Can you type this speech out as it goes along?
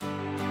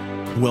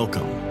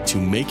Welcome to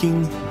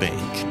Making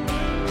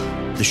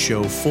Bank, the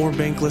show for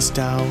Bankless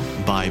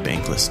DAO by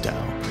Bankless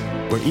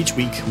DAO, where each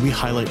week we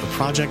highlight a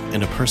project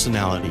and a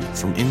personality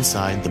from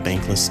inside the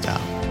Bankless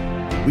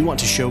DAO. We want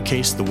to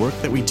showcase the work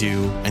that we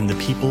do and the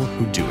people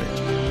who do it.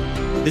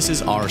 This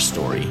is our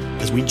story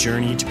as we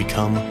journey to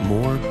become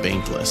more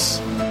bankless.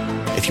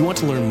 If you want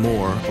to learn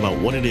more about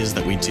what it is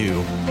that we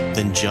do,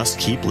 then just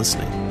keep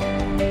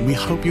listening. We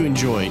hope you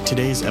enjoy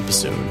today's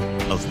episode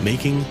of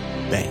Making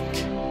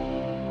Bank.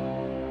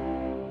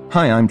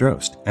 Hi, I'm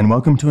Drost, and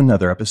welcome to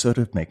another episode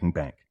of Making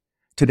Bank.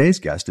 Today's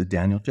guest is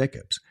Daniel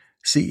Jacobs,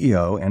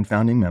 CEO and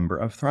founding member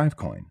of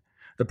ThriveCoin.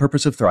 The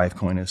purpose of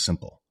ThriveCoin is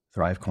simple.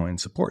 ThriveCoin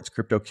supports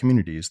crypto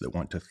communities that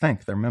want to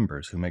thank their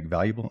members who make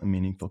valuable and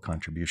meaningful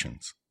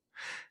contributions.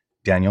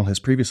 Daniel has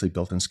previously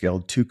built and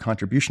scaled 2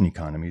 contribution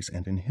economies,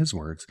 and in his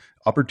words,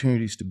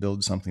 opportunities to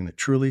build something that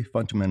truly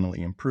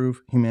fundamentally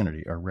improve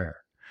humanity are rare.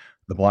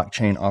 The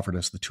blockchain offered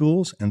us the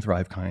tools, and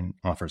ThriveCoin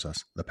offers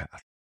us the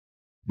path.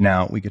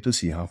 Now we get to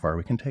see how far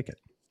we can take it.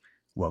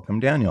 Welcome,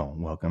 Daniel.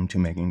 Welcome to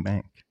Making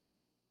Bank.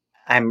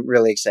 I'm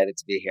really excited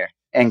to be here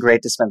and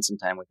great to spend some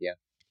time with you.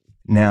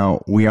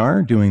 Now, we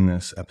are doing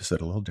this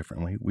episode a little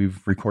differently.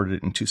 We've recorded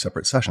it in 2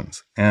 separate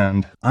sessions,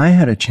 and I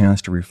had a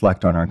chance to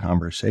reflect on our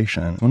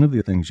conversation. One of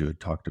the things you had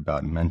talked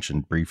about and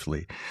mentioned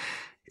briefly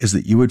is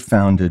that you had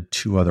founded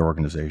 2 other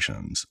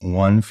organizations,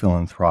 one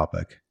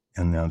philanthropic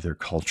and the other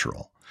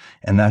cultural.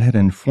 And that had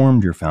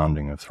informed your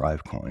founding of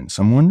ThriveCoin.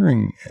 So I'm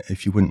wondering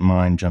if you wouldn't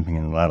mind jumping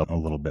into that a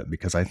little bit,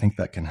 because I think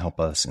that can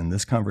help us in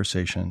this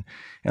conversation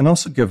and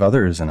also give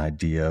others an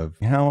idea of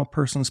how a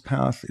person's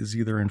path is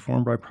either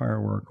informed by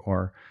prior work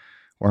or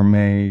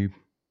may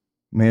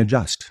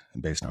adjust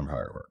based on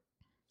prior work.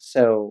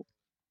 So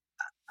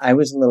I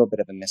was a little bit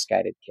of a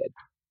misguided kid,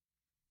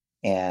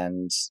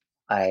 and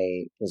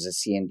I was a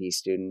C&D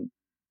student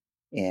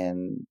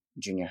in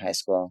junior high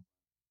school.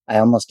 I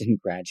almost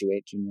didn't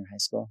graduate junior high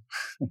school.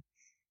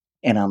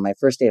 And on my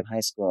first day of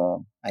high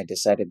school, I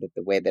decided that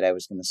the way that I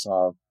was going to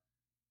solve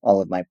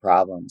all of my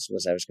problems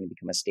was I was going to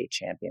become a state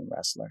champion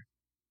wrestler.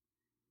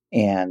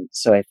 And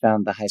so I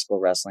found the high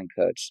school wrestling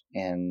coach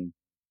in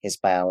his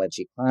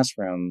biology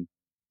classroom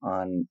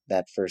on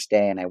that first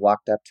day. And I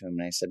walked up to him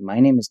and I said, "My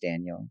name is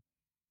Daniel,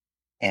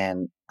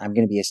 and I'm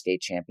going to be a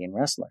state champion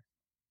wrestler."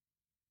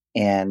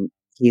 And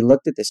he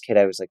looked at this kid.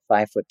 I was like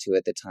 5'2"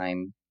 at the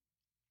time.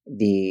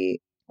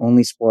 The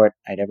only sport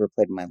I'd ever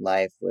played in my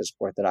life was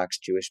Orthodox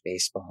Jewish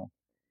baseball.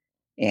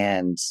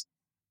 And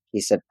he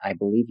said, "I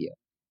believe you."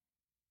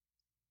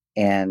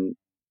 And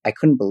I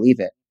couldn't believe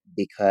it,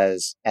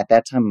 because at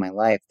that time in my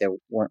life, there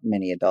weren't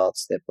many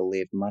adults that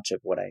believed much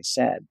of what I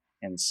said.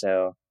 And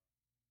so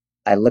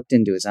I looked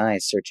into his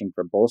eyes searching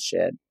for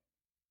bullshit,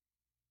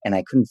 and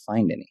I couldn't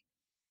find any.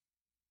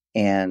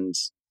 And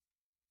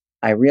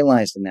I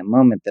realized in that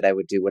moment that I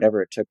would do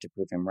whatever it took to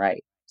prove him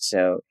right.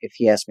 So if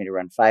he asked me to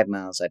run 5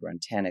 miles, I'd run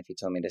 10. If he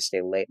told me to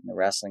stay late in the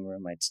wrestling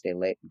room, I'd stay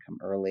late and come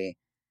early.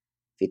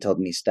 If he told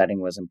me studying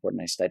was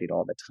important, I studied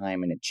all the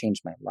time, and it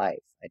changed my life.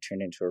 I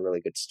turned into a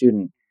really good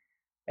student.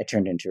 I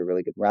turned into a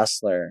really good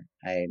wrestler.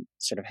 I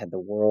sort of had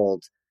the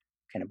world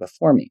kind of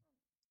before me.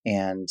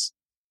 And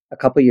a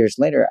couple years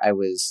later, I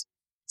was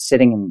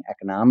sitting in an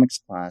economics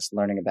class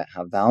learning about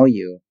how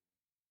value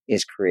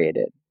is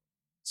created.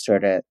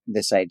 Sort of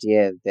this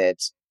idea that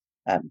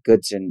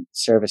goods and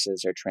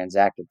services are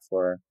transacted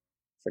for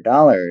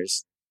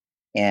dollars,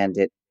 and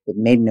it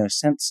made no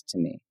sense to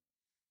me,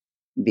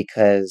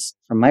 because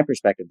from my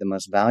perspective, the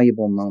most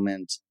valuable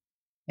moment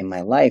in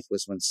my life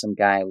was when some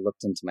guy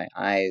looked into my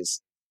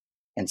eyes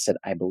and said,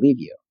 "I believe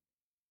you."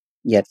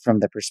 Yet from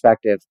the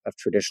perspective of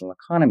traditional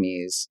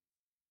economies,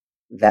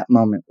 that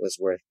moment was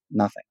worth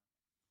nothing.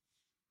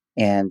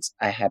 And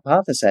I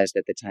hypothesized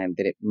at the time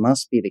that it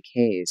must be the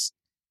case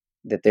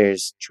that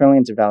there's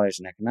trillions of dollars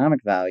in economic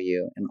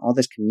value and all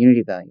this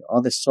community value,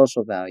 all this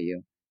social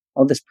value,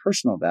 all this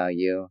personal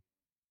value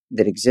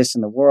that exists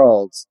in the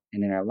world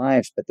and in our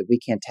lives, but that we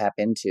can't tap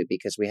into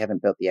because we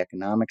haven't built the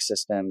economic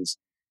systems,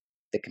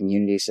 the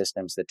community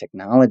systems, the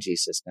technology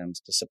systems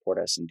to support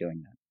us in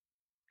doing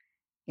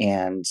that.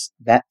 And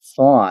that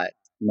thought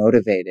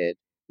motivated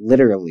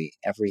literally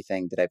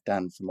everything that I've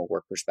done from a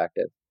work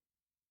perspective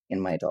in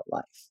my adult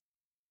life.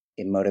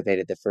 It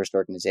motivated the first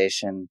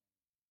organization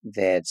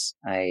that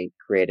I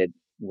created,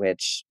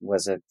 which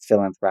was a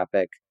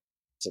philanthropic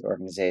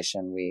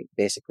organization. We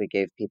basically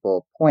gave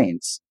people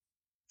points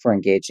for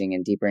engaging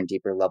in deeper and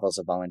deeper levels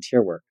of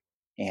volunteer work.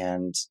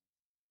 And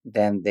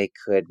then they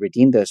could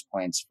redeem those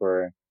points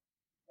for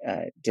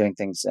doing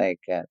things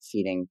like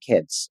feeding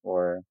kids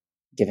or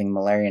giving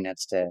malaria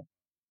nets to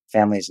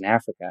families in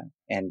Africa.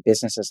 And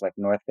businesses like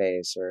North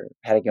Face or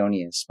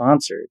Patagonia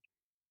sponsored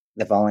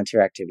the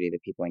volunteer activity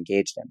that people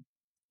engaged in.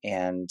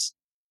 And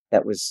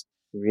that was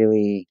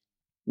really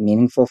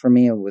meaningful for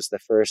me. It was the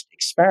first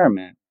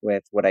experiment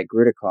with what I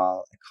grew to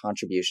call a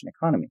contribution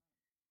economy,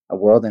 a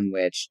world in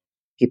which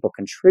people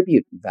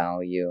contribute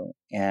value,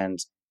 and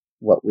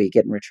what we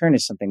get in return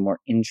is something more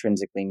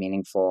intrinsically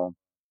meaningful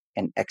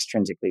and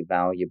extrinsically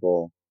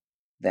valuable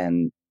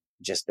than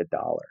just a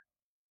dollar.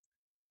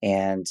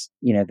 And,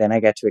 then I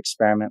got to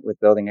experiment with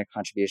building a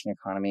contribution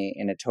economy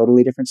in a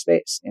totally different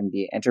space, in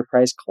the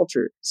enterprise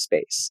culture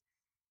space.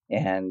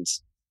 And,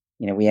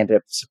 we ended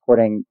up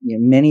supporting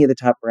many of the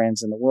top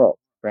brands in the world,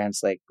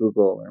 brands like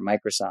Google or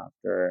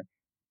Microsoft or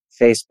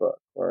Facebook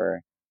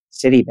or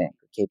Citibank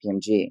or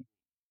KPMG.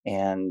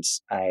 And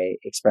I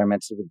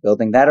experimented with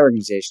building that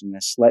organization in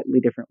a slightly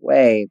different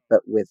way,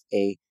 but with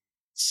a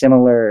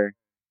similar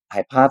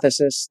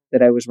hypothesis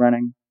that I was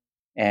running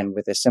and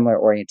with a similar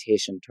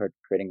orientation toward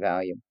creating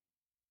value.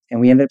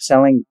 And we ended up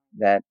selling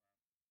that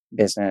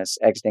business,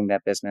 exiting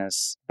that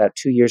business about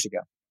 2 years ago.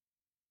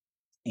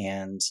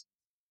 And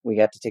we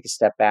got to take a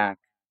step back.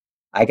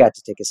 I got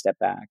to take a step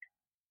back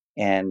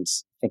and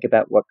think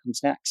about what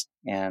comes next.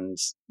 And,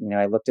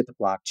 I looked at the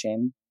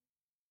blockchain,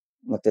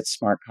 looked at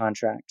smart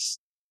contracts,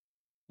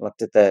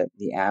 looked at the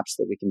apps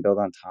that we can build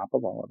on top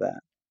of all of that.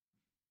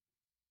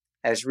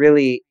 I was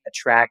really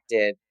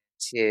attracted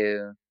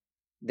to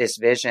this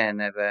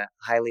vision of a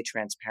highly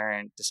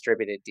transparent,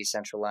 distributed,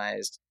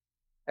 decentralized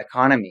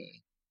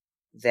economy.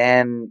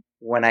 Then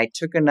when I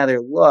took another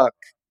look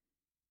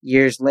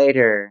years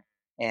later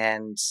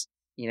and,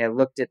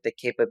 looked at the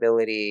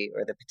capability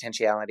or the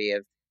potentiality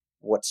of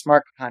what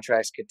smart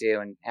contracts could do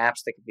and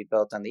apps that could be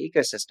built on the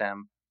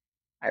ecosystem,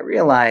 I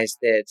realized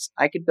that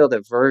I could build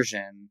a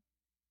version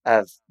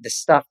of the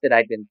stuff that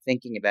I'd been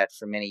thinking about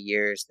for many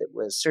years that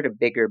was sort of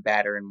bigger,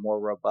 badder, and more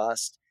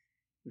robust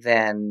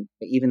than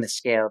even the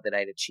scale that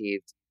I'd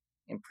achieved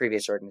in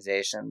previous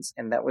organizations.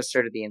 And that was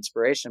sort of the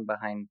inspiration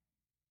behind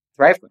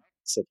ThriveCoin.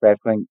 So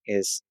ThriveCoin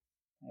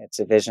it's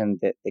a vision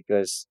that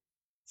goes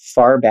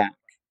far back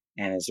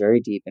and is very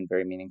deep and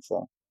very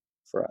meaningful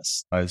for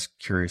us. I was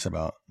curious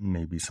about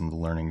maybe some of the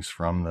learnings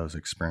from those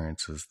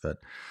experiences that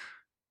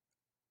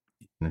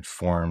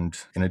informed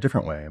in a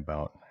different way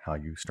about how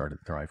you started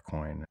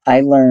ThriveCoin.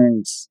 I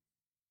learned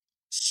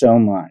so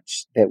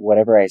much that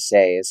whatever I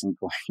say isn't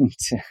going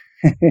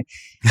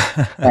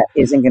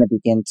to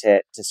begin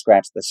to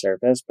scratch the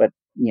surface, but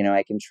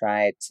I can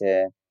try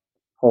to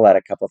pull out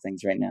a couple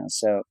things right now.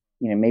 So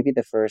maybe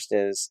the first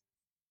is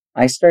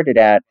I started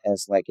out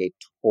as like a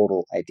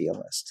total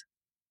idealist,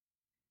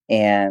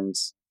 and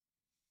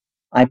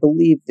I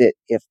believe that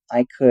if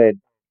I could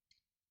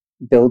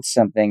build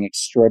something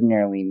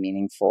extraordinarily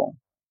meaningful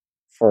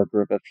for a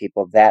group of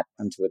people, that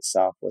unto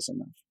itself was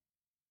enough.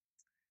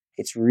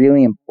 It's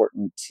really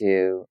important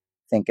to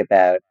think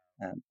about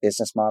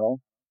business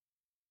model.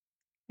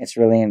 It's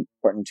really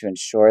important to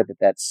ensure that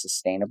that's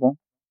sustainable.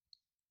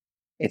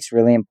 It's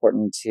really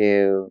important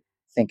to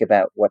think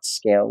about what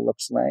scale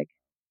looks like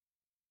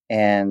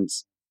and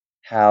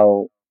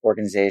how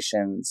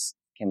organizations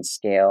can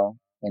scale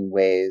in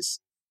ways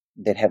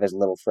that have as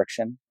little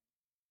friction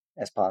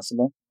as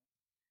possible.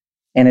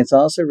 And it's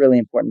also really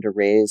important to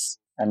raise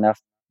enough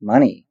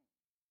money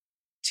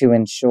to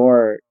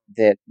ensure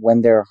that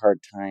when there are hard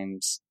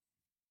times,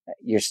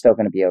 you're still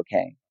going to be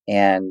okay.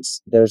 And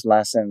those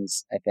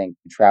lessons, I think,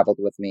 traveled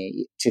with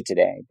me to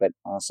today, but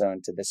also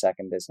into the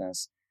second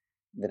business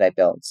that I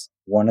built.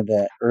 One of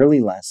the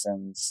early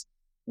lessons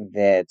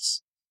that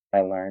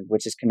I learned,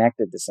 which is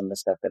connected to some of the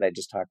stuff that I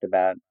just talked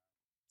about,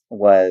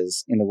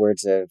 was, in the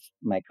words of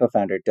my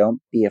co-founder,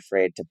 don't be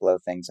afraid to blow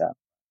things up.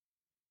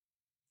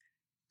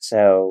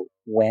 So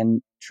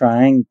when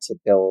trying to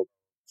build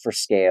for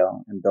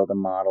scale and build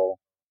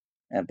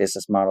a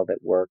business model that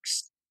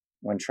works,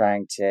 when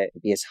trying to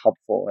be as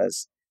helpful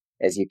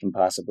as you can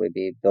possibly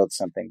be, build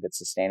something that's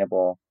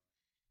sustainable,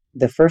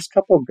 the first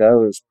couple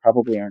goes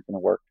probably aren't going to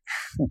work.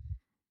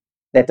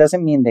 That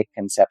doesn't mean that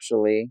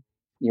conceptually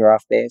you're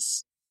off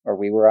base or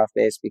we were off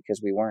base,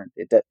 because we weren't.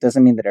 It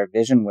doesn't mean that our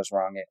vision was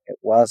wrong. It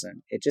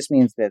wasn't. It just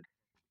means that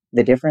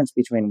the difference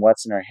between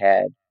what's in our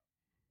head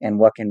and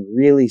what can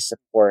really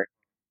support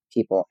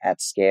people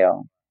at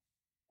scale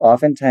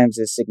oftentimes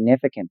is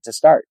significant to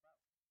start.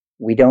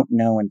 We don't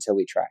know until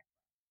we try.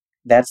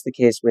 That's the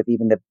case with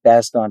even the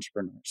best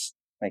entrepreneurs.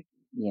 Like,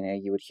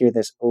 you would hear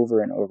this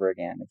over and over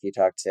again if you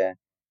talk to,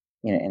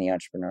 any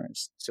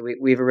entrepreneurs. So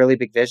we have a really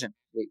big vision.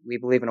 We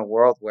believe in a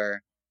world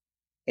where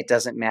it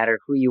doesn't matter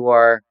who you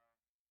are,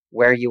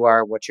 where you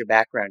are, what your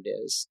background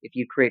is. If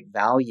you create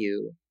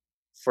value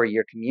for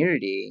your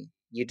community,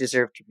 you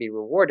deserve to be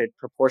rewarded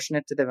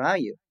proportionate to the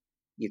value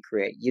you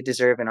create. You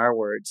deserve, in our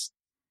words,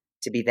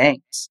 to be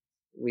thanked.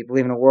 We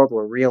believe in a world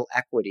where real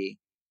equity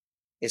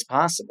is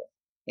possible.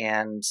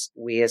 And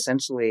we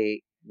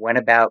essentially went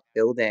about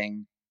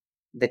building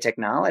the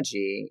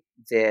technology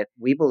that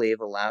we believe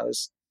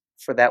allows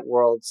for that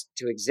world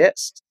to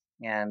exist.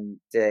 And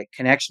the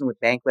connection with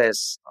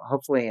Bankless,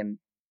 hopefully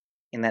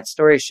in that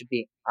story, should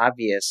be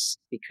obvious,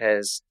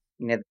 because,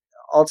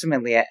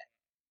 ultimately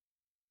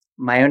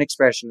my own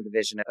expression of the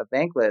vision of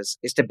Bankless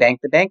is to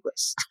bank the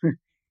bankless.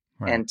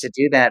 Right. And to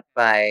do that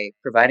by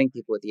providing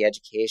people with the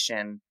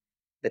education,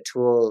 the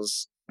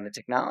tools, and the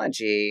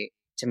technology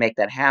to make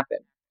that happen.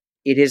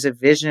 It is a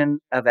vision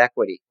of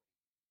equity.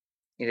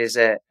 It is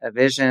a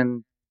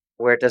vision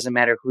where it doesn't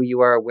matter who you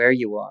are or where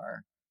you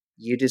are.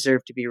 You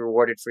deserve to be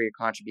rewarded for your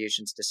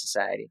contributions to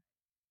society.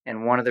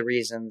 And one of the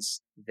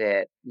reasons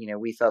that,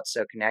 we felt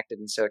so connected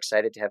and so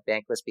excited to have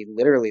Bankless be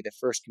literally the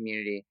first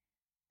community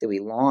that we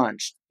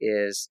launched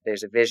is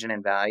there's a vision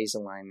and values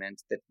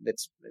alignment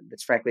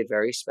that's frankly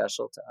very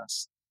special to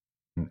us.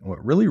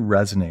 What really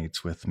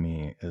resonates with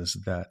me is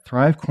that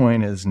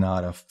ThriveCoin is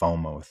not a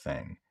FOMO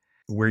thing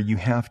where you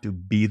have to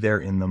be there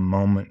in the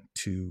moment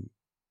to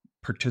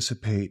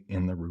participate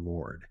in the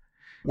reward.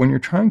 When you're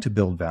trying to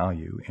build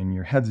value and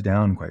your head's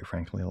down, quite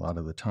frankly, a lot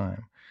of the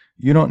time,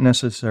 you don't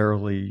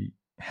necessarily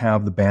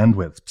have the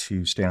bandwidth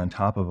to stay on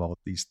top of all of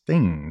these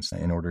things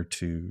in order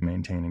to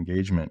maintain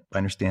engagement. I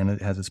understand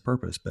it has its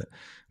purpose, but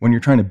when you're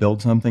trying to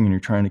build something and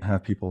you're trying to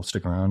have people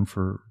stick around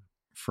for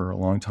a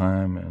long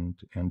time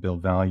and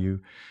build value,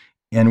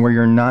 and where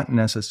you're not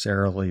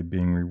necessarily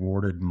being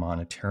rewarded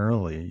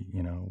monetarily,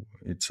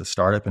 it's a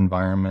startup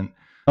environment.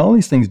 All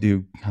these things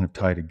do kind of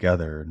tie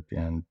together.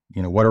 And,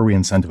 what are we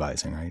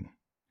incentivizing, right?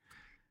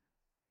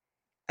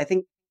 I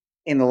think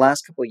in the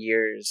last couple of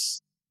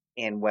years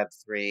in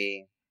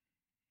Web3,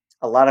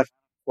 a lot of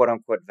quote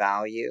unquote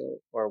value,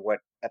 or what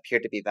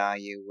appeared to be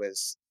value,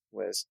 was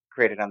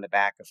created on the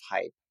back of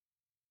hype.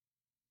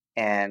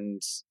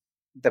 And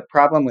the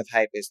problem with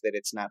hype is that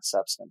it's not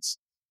substance.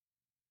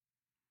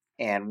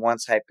 And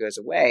once hype goes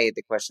away,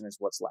 the question is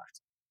what's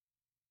left.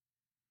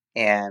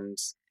 And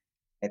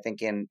I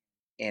think in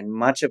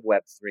much of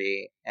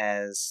Web3,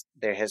 as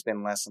there has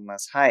been less and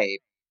less hype,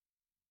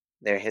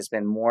 there has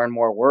been more and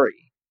more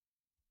worry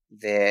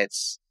that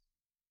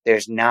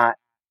there's not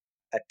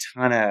a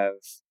ton of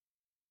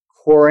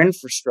core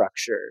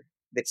infrastructure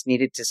that's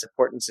needed to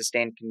support and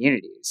sustain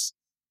communities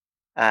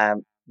that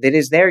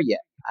is there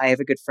yet. I have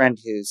a good friend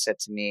who said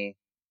to me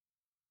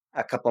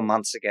a couple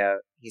months ago,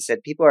 he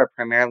said, people are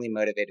primarily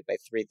motivated by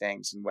three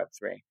things in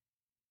Web3.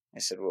 I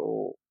said,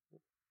 well,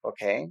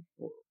 okay,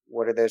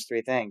 what are those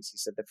three things? He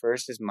said, the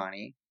first is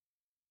money.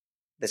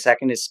 The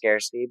second is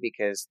scarcity,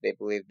 because they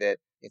believe that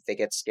if they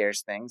get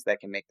scarce things, that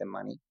can make them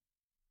money.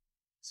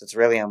 So it's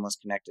really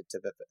almost connected to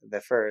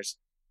the first.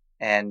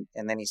 And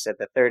then he said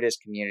the third is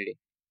community.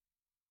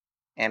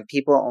 And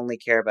people only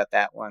care about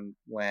that one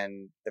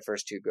when the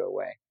first two go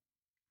away.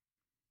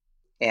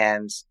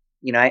 And,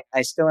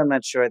 I still am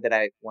not sure that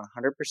I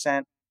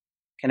 100%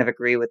 kind of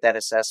agree with that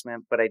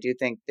assessment, but I do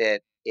think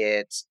that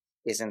it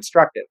is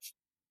instructive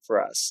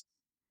for us.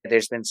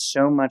 There's been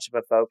so much of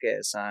a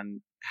focus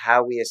on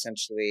how we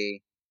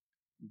essentially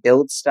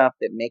build stuff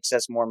that makes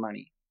us more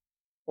money,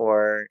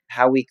 or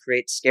how we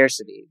create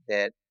scarcity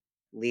that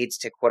leads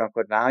to quote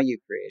unquote value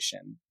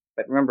creation.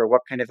 But remember,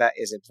 what kind of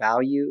is it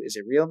value? Is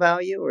it real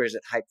value, or is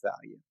it hype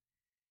value?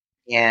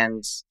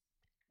 And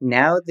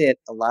now that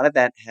a lot of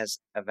that has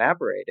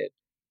evaporated,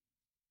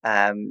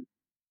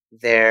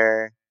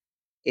 there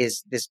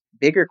is this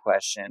bigger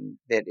question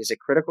that is a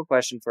critical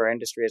question for our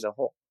industry as a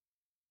whole,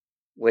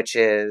 which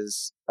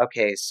is,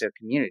 okay, so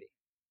community.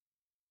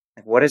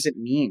 Like, what does it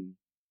mean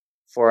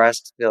for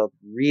us to build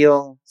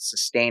real,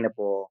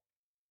 sustainable,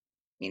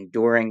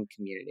 enduring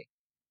community?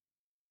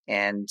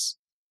 And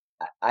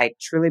I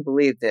truly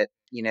believe that,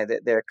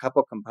 that there are a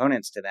couple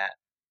components to that.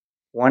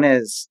 One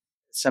is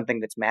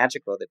something that's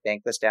magical that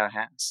Bankless DAO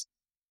has,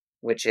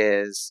 which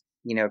is,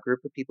 a group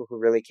of people who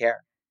really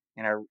care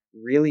and are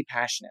really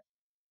passionate.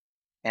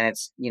 And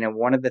it's,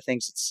 one of the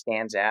things that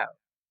stands out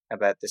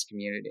about this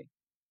community.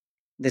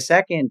 The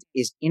second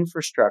is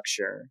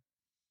infrastructure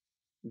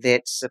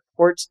that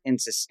supports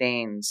and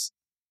sustains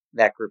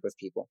that group of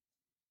people.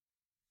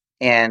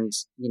 And,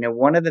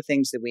 one of the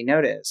things that we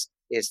noticed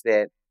is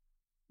that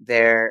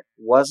there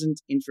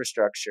wasn't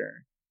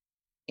infrastructure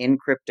in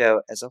crypto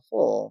as a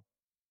whole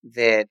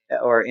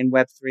or in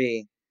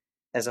Web3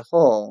 as a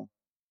whole,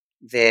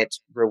 that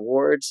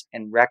rewards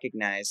and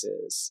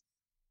recognizes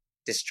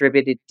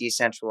distributed,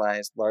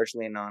 decentralized,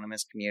 largely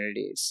anonymous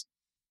communities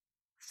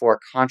for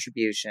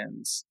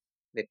contributions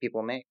that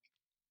people make.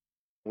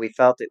 We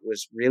felt it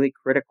was really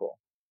critical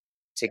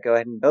to go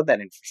ahead and build that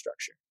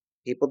infrastructure.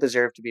 People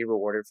deserve to be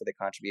rewarded for the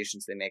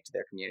contributions they make to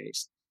their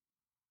communities.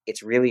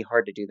 It's really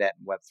hard to do that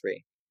in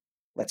Web3.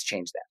 Let's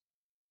change that.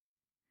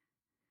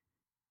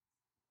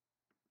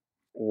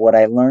 What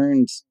I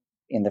learned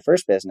in the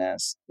first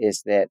business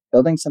is that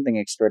building something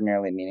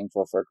extraordinarily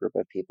meaningful for a group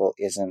of people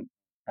isn't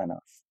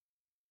enough.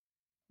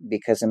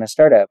 Because in a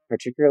startup,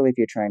 particularly if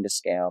you're trying to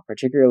scale,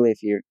 particularly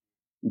if you're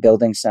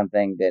building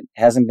something that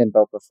hasn't been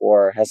built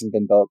before, hasn't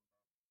been built,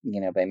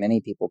 by many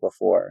people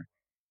before,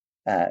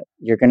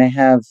 you're going to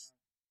have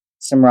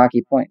some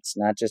rocky points,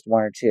 not just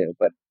one or two,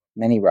 but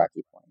many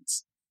rocky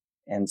points.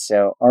 And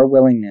so our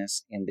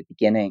willingness in the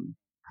beginning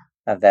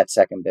of that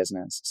second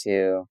business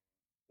to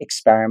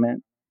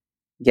experiment,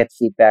 get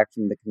feedback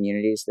from the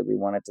communities that we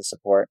wanted to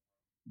support,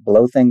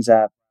 blow things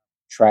up,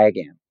 try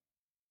again,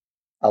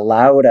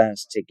 allowed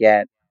us to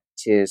get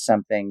to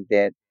something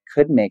that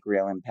could make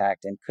real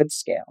impact and could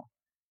scale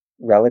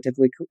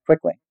relatively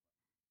quickly.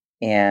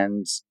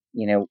 And,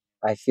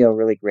 I feel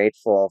really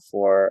grateful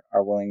for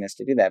our willingness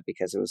to do that,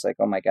 because it was like,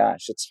 oh my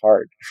gosh, it's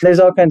hard. There's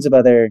all kinds of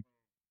other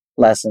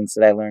lessons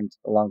that I learned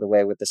along the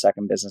way with the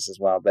second business as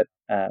well. But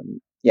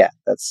yeah,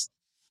 that's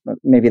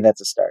maybe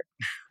that's a start.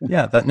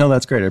 Yeah,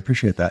 that's great. I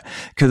appreciate that.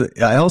 Because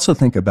I also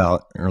think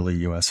about early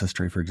U.S.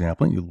 history, for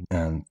example,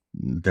 and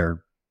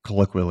they're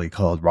colloquially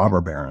called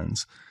robber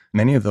barons.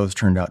 Many of those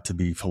turned out to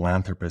be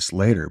philanthropists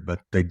later,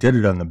 but they did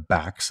it on the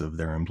backs of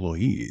their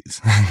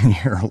employees in the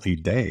early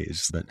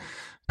days. But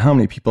how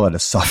many people had to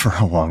suffer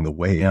along the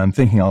way? And I'm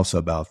thinking also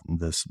about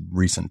this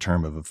recent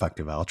term of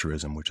effective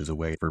altruism, which is a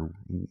way for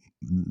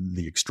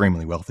the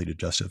extremely wealthy to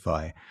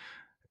justify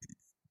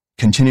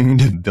continuing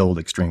to build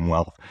extreme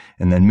wealth.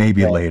 And then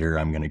maybe Right. later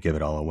I'm going to give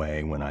it all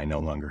away when I no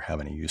longer have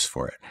any use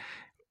for it.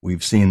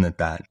 We've seen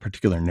that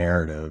particular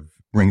narrative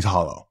rings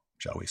hollow,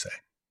 shall we say.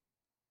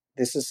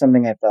 This is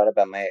something I've thought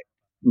about my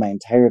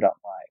entire adult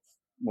life,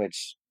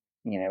 which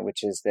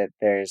is that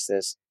there's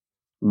this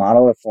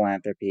model of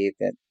philanthropy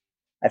that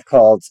I've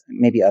called,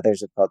 maybe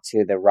others have called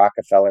too, the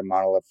Rockefeller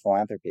model of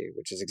philanthropy,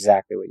 which is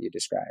exactly what you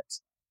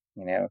described.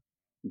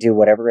 Do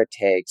whatever it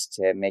takes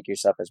to make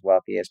yourself as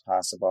wealthy as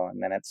possible,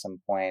 and then at some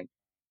point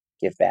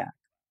give back.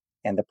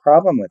 And the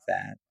problem with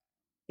that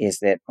is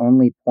that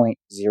only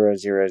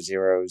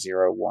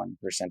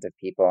 0.00001% of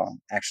people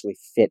actually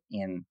fit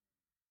in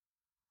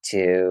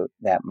to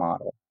that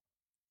model.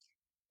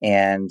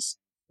 And,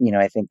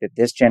 I think that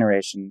this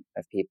generation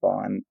of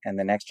people and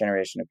the next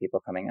generation of people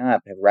coming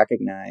up have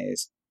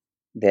recognized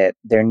that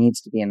there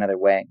needs to be another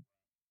way.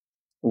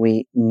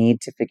 We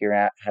need to figure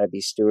out how to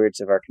be stewards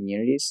of our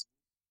communities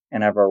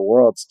and of our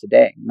worlds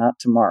today, not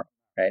tomorrow,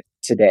 right?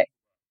 Today.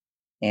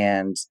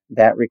 And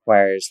that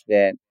requires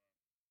that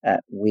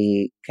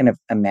we kind of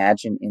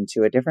imagine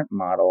into a different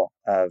model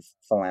of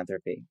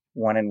philanthropy,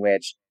 one in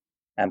which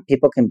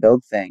people can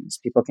build things,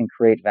 people can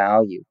create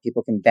value,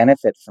 people can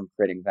benefit from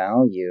creating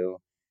value,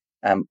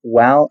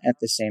 while at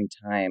the same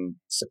time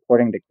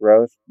supporting the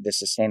growth, the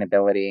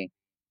sustainability,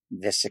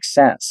 the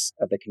success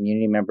of the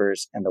community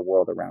members and the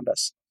world around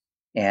us.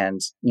 And,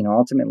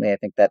 ultimately, I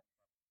think that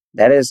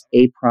is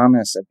a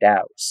promise of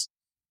DAOs,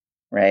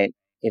 right?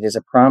 It is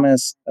a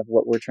promise of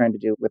what we're trying to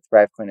do with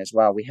ThriveCoin as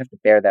well. We have to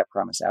bear that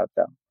promise out,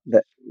 though.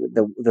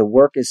 The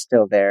work is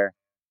still there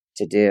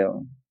to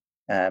do,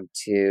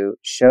 to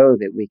show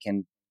that we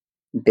can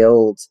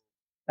build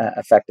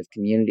effective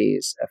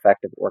communities,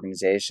 effective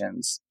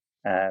organizations,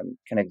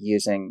 kind of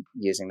using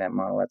that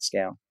model at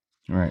scale.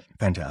 All right,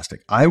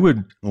 fantastic. I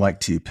would like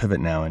to pivot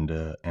now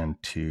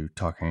into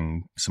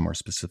talking some more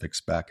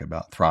specifics back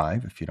about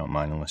Thrive, if you don't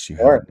mind, unless you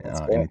Sure,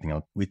 had anything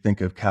else. We think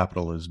of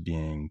capital as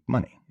being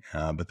money,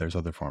 but there's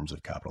other forms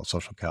of capital,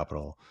 social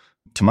capital.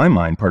 To my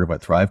mind, part of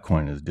what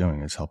ThriveCoin is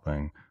doing is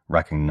helping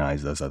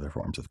recognize those other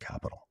forms of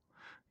capital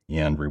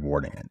and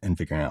rewarding it and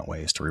figuring out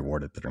ways to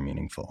reward it that are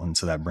meaningful. And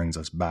so that brings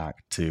us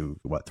back to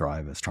what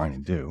Thrive is trying to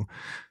do.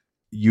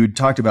 You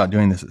talked about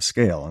doing this at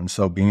scale. And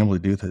so being able to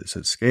do this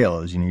at scale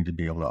is you need to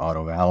be able to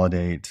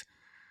auto-validate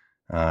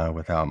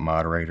without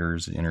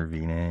moderators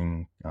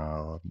intervening.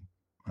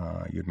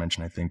 You'd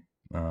mentioned, I think,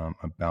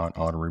 about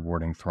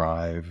auto-rewarding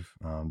Thrive,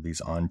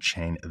 these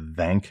on-chain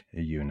thank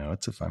you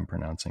notes, if I'm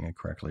pronouncing it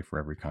correctly, for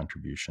every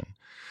contribution.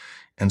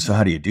 And so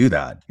how do you do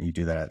that? You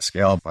do that at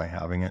scale by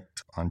having it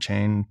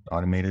on-chain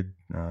automated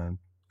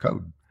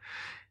code.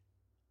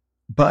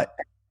 But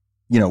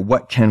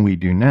what can we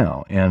do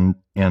now? And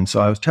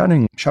so I was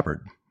chatting with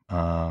Shepard.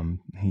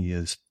 He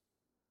is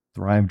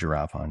Thrive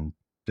Giraffe on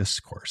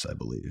Discourse, I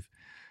believe.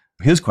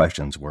 His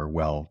questions were,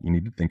 well, you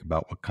need to think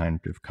about what kind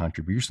of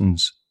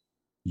contributions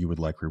you would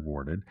like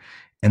rewarded.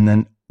 And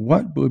then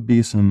what would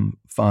be some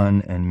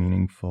fun and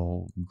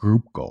meaningful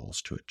group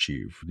goals to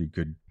achieve? You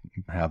could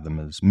have them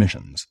as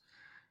missions.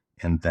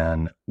 And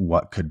then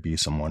what could be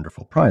some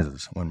wonderful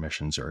prizes when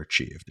missions are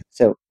achieved?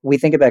 So we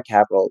think about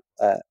capital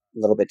a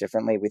little bit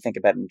differently. We think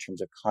about it in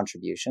terms of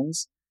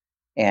contributions.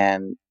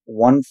 And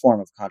one form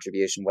of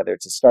contribution, whether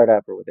it's a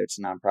startup or whether it's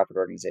a nonprofit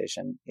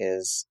organization,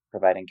 is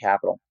providing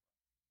capital.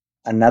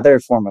 Another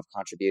form of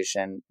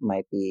contribution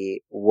might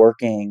be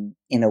working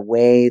in a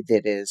way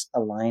that is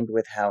aligned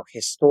with how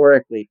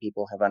historically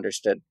people have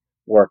understood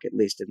work, at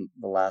least in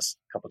the last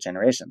couple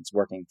generations,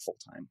 working full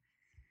time.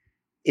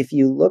 If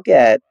you look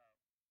at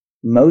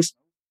most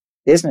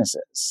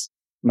businesses,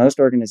 most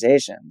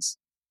organizations,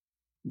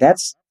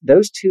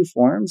 those two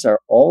forms are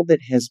all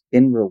that has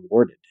been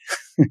rewarded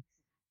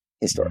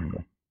historically.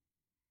 Mm.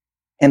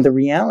 And the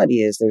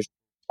reality is there's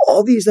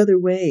all these other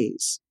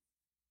ways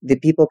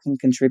that people can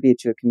contribute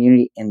to a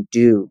community and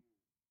do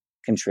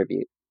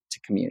contribute to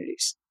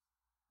communities.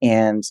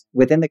 And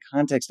within the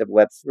context of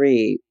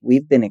Web3,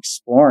 we've been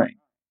exploring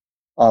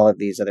all of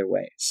these other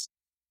ways,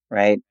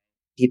 right?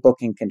 People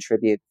can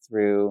contribute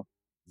through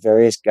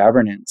various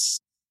governance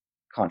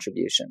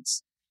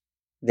contributions.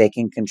 They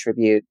can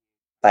contribute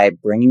by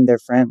bringing their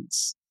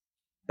friends,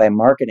 by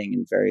marketing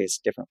in various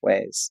different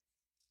ways,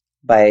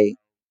 by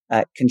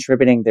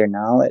contributing their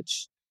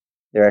knowledge,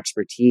 their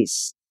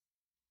expertise,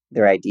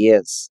 their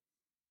ideas,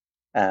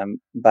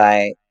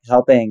 by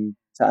helping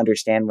to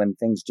understand when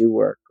things do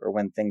work or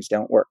when things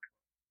don't work.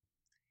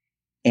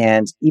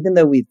 And even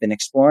though we've been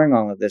exploring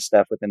all of this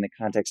stuff within the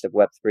context of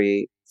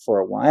Web3 for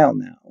a while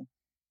now,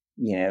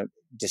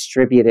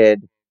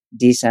 distributed,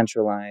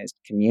 decentralized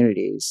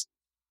communities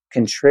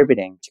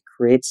contributing to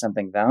create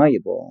something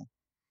valuable,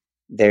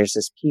 there's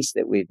this piece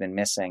that we've been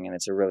missing, and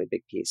it's a really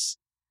big piece,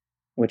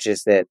 which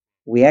is that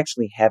we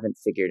actually haven't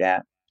figured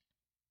out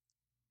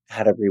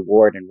how to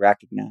reward and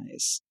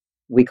recognize.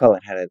 We call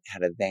it how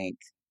to thank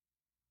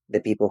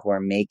the people who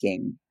are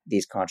making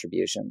these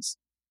contributions.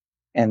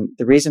 And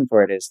the reason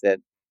for it is that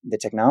the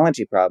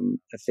technology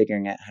problem of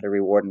figuring out how to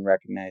reward and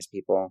recognize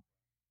people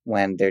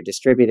when they're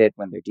distributed,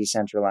 when they're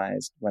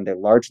decentralized, when they're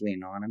largely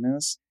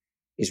anonymous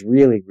is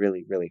really,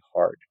 really, really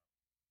hard.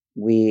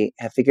 We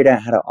have figured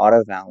out how to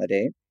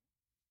auto-validate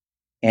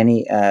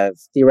any of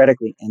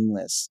theoretically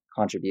endless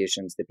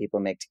contributions that people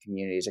make to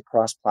communities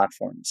across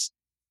platforms,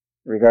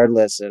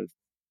 regardless of,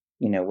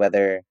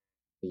 whether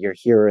you're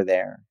here or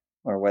there,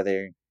 or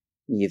whether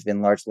you've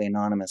been largely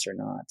anonymous or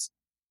not.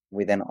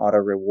 We then auto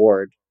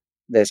reward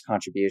those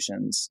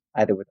contributions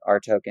either with our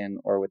token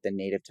or with the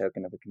native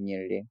token of a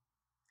community.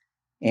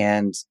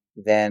 And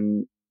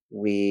then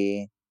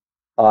we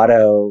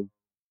auto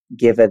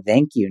give a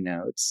thank you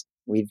note.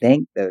 We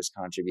thank those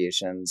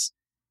contributions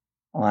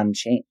on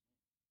chain.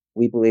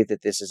 We believe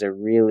that this is a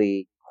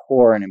really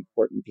core and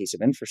important piece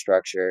of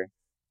infrastructure,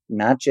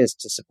 not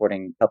just to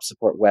help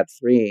support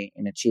Web3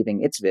 in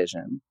achieving its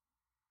vision,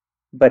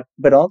 but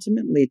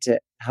ultimately to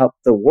help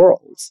the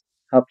world,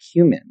 help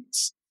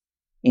humans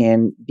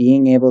in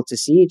being able to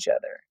see each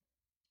other,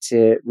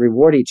 to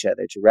reward each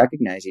other, to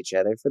recognize each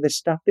other for the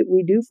stuff that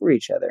we do for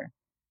each other,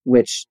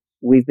 which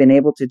we've been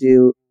able to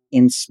do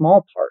in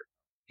small part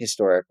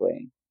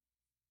historically.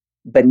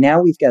 But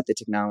now we've got the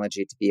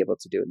technology to be able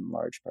to do it in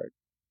large part.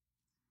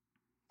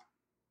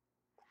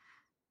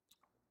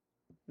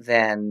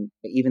 Than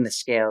even the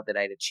scale that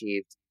I'd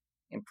achieved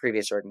in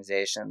previous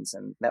organizations.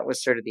 And that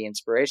was sort of the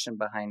inspiration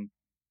behind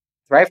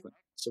ThriveCoin.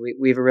 So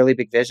we have a really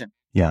big vision.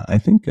 Yeah, I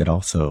think it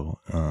also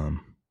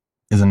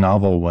is a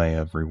novel way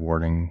of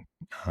rewarding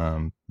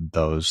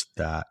those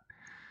that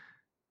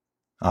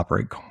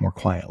operate more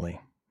quietly.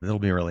 It'll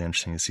be really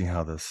interesting to see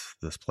how this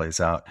plays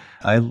out.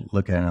 I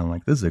look at it and I'm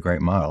like, this is a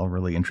great model,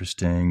 really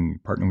interesting.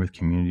 Partner with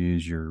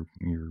communities, you're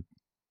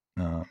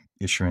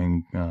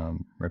issuing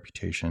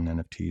reputation,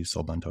 NFTs,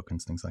 sold on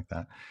tokens, things like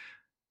that.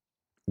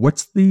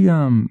 What's the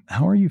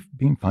how are you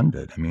being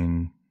funded? I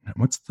mean,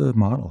 what's the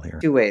model here?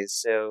 Two ways.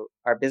 So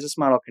our business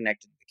model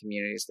connected to the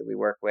communities that we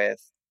work with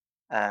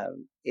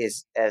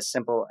is as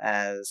simple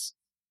as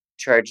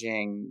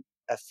charging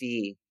a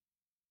fee,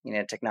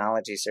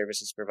 technology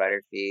services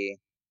provider fee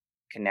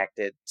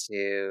connected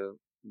to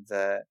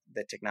the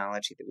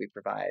technology that we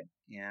provide,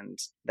 and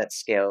that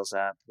scales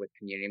up with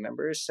community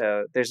members.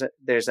 So there's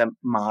a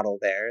model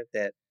there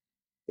that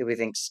we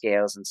think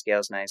scales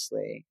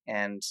nicely.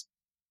 And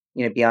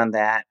beyond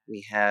that,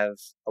 we have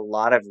a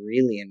lot of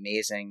really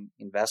amazing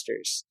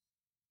investors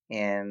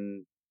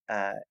in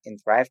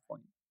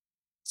ThriveCoin.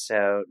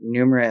 So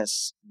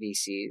numerous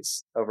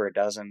VCs, over a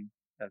dozen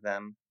of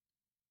them.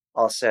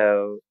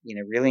 Also,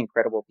 really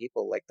incredible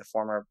people like the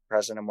former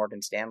president of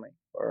Morgan Stanley,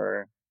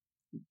 or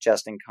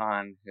Justin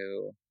Kahn,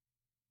 who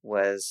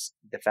was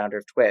the founder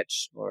of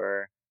Twitch,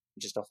 or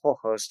just a whole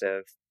host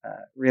of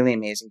really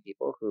amazing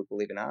people who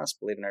believe in us,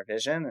 believe in our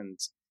vision, and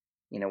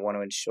want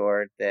to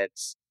ensure that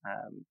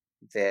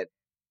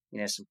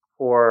some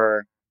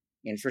core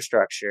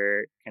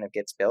infrastructure kind of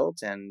gets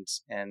built and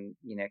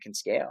can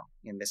scale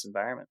in this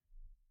environment.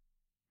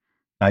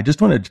 I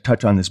just wanted to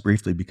touch on this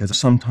briefly because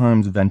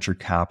sometimes venture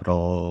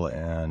capital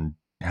and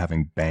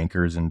having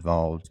bankers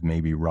involved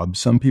maybe rubs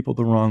some people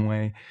the wrong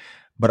way.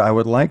 But I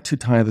would like to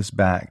tie this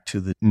back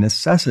to the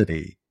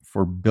necessity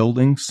for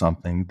building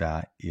something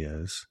that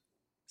is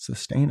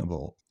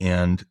sustainable.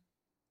 And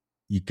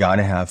you got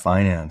to have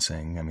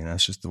financing. I mean,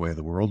 that's just the way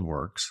the world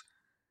works.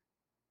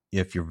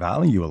 If your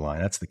value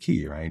align, that's the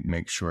key, right?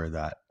 Make sure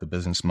that the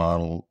business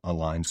model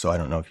aligns. So I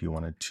don't know if you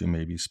wanted to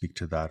maybe speak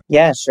to that.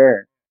 Yeah,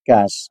 sure.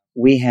 Gosh,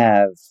 we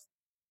have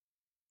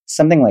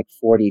something like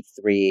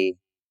 43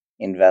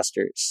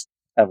 investors,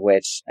 of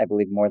which I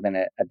believe more than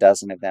a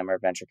dozen of them are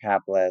venture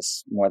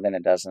capitalists, more than a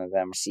dozen of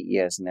them are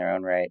CEOs in their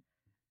own right.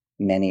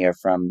 Many are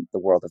from the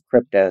world of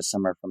crypto,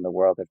 some are from the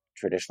world of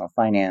traditional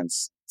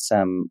finance,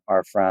 some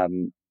are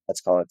from,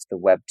 let's call it the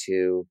Web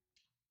 2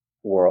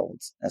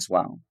 world as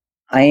well.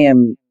 I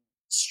am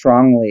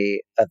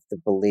strongly of the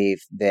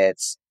belief that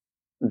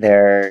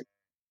there are,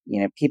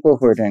 people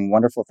who are doing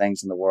wonderful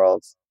things in the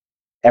world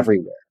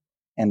everywhere.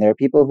 And there are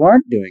people who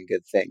aren't doing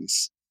good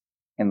things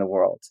in the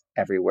world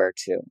everywhere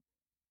too.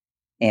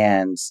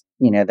 And,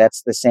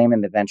 that's the same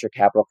in the venture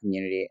capital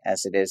community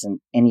as it is in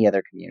any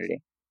other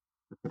community.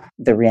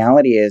 The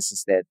reality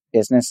is that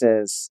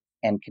businesses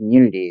and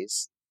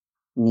communities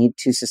need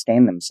to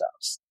sustain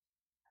themselves.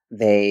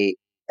 They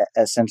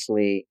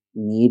essentially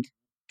need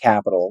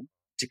capital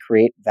to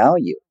create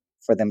value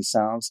for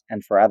themselves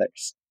and for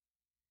others.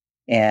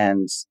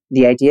 And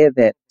the idea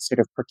that sort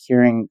of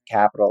procuring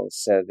capital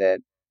so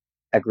that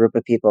a group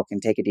of people can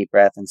take a deep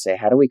breath and say,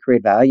 how do we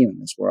create value in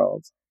this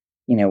world?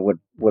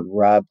 Would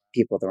rub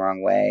people the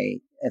wrong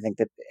way. I think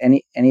that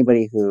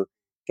anybody who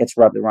gets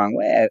rubbed the wrong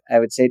way, I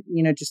would say,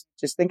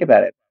 just think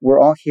about it. We're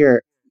all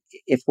here.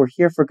 If we're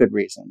here for good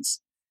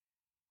reasons,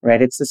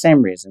 right? It's the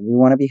same reason. We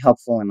want to be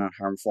helpful and not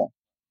harmful.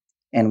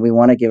 And we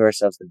want to give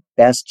ourselves the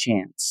best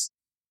chance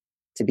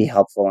to be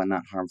helpful and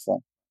not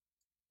harmful.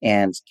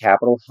 And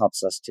capital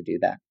helps us to do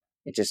that.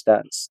 It just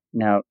does.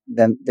 Now,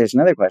 then there's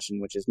another question,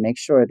 which is make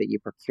sure that you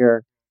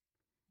procure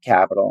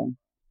capital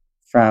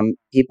from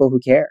people who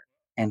care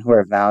and who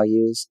are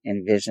values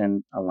and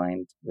vision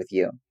aligned with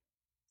you.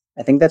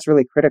 I think that's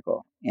really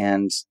critical.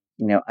 And,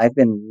 I've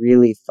been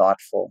really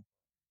thoughtful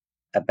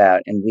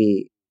about, and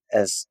we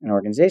as an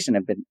organization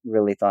have been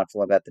really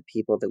thoughtful about the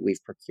people that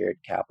we've procured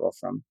capital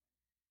from.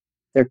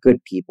 They're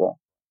good people.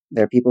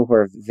 They're people who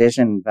are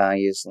vision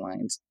values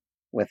aligned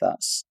with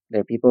us.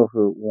 They're people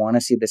who want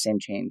to see the same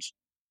change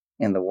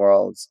in the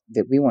world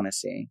that we want to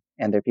see.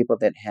 And they're people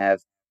that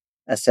have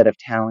a set of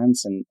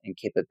talents and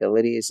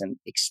capabilities and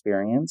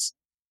experience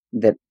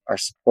that are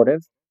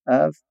supportive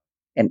of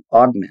and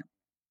augment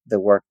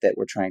the work that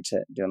we're trying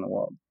to do in the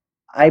world.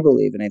 I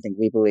believe, and I think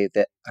we believe,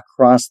 that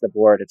across the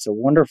board, it's a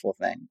wonderful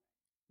thing.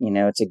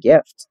 It's a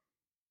gift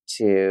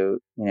to,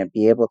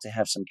 be able to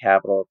have some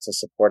capital to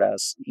support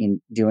us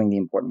in doing the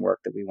important work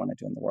that we want to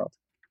do in the world.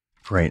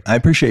 Great. I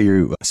appreciate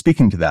you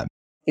speaking to that.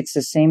 It's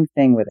the same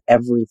thing with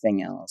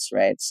everything else,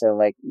 right? So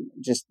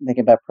just think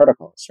about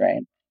protocols,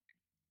 right?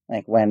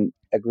 Like when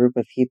a group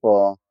of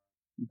people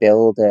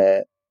build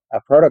a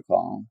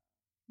protocol,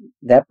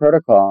 that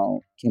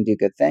protocol can do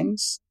good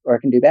things or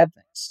it can do bad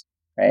things,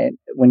 right?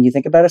 When you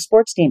think about a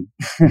sports team,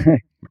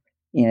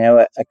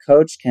 a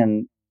coach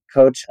can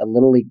coach a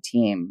little league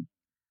team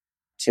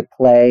to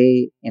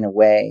play in a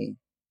way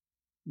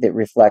that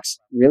reflects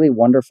really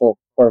wonderful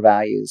core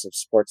values of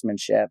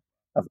sportsmanship,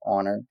 of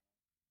honor,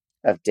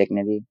 of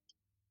dignity,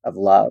 of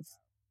love.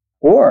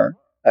 Or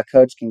a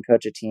coach can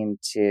coach a team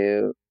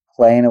to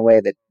play in a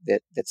way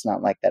that's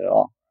not like that at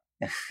all.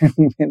 I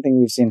think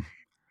we've seen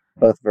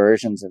both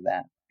versions of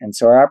that. And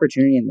so our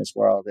opportunity in this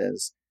world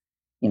is,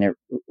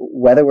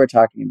 whether we're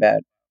talking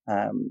about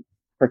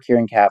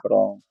procuring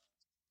capital,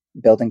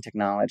 building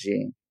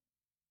technology,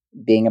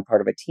 being a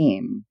part of a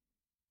team,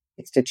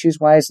 it's to choose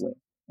wisely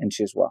and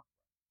choose well.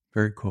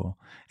 Very cool.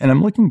 And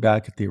I'm looking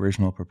back at the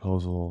original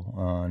proposal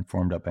on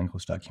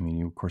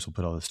forum.bankless.community. Of course, we'll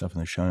put all this stuff in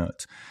the show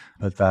notes.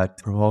 But that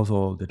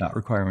proposal did not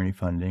require any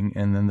funding.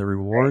 And then the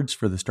rewards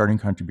for the starting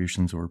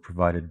contributions were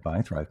provided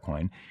by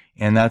ThriveCoin.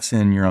 And that's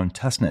in your own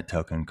testnet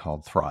token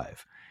called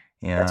Thrive.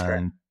 That's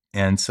correct.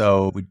 And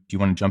so do you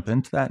want to jump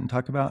into that and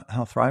talk about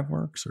how Thrive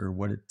works or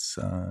what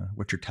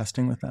you're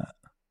testing with that?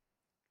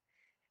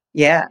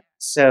 Yeah.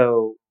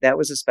 So that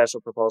was a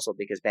special proposal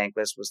because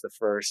Bankless was the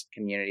first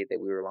community that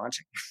we were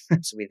launching.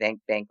 So we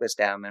thank Bankless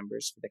DAO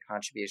members for the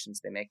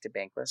contributions they make to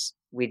Bankless.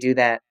 We do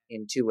that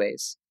in two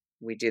ways.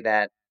 We do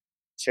that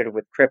sort of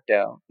with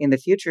crypto. In the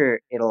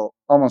future, it'll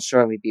almost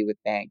surely be with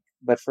Bank.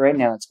 But for right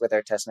now, it's with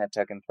our testnet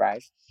token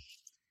Thrive.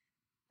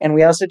 And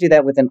we also do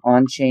that with an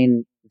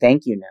on-chain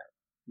thank you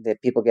note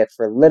that people get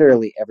for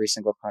literally every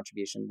single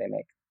contribution they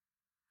make.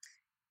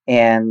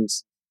 And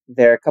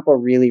there are a couple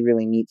of really,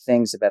 really neat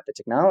things about the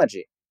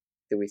technology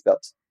that we've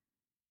built.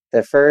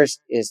 The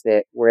first is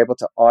that we're able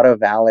to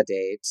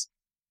auto-validate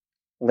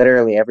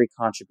literally every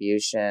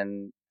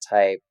contribution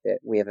type that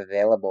we have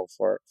available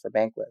for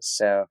Bankless.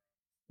 So,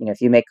 if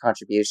you make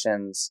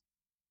contributions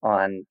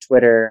on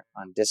Twitter,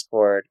 on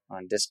Discord,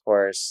 on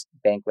Discourse,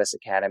 Bankless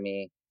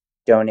Academy,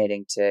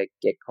 donating to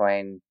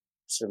Gitcoin,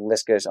 so the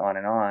list goes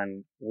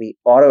on, we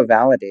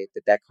auto-validate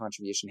that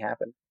contribution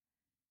happened.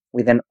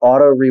 We then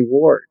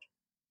auto-reward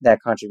that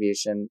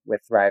contribution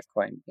with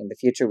ThriveCoin. In the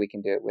future, we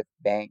can do it with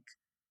Bank.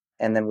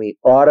 And then we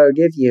auto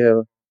give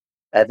you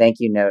a thank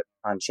you note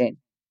on chain.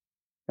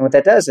 And what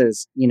that does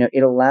is,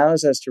 it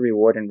allows us to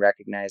reward and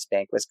recognize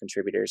Bankless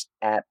contributors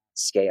at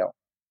scale.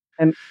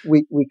 And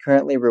we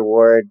currently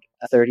reward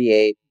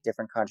 38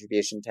 different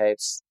contribution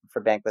types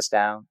for Bankless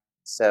DAO.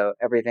 So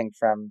everything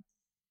from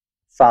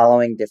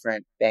following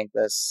different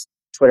Bankless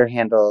Twitter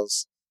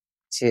handles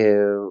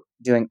to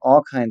doing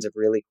all kinds of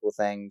really cool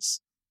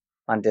things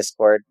on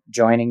Discord,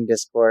 joining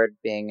Discord,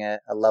 being a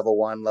level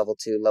 1, level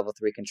 2, level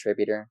 3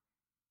 contributor,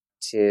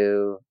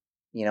 to,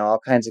 all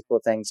kinds of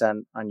cool things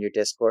on your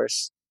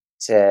discourse,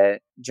 to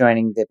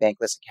joining the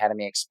Bankless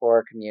Academy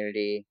Explorer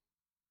community,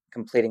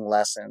 completing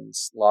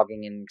lessons,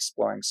 logging in,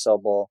 exploring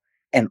Sobol,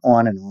 and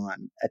on,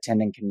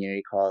 attending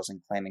community calls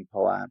and claiming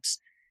POAPs,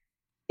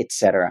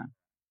 etc.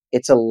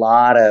 It's a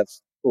lot of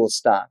cool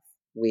stuff.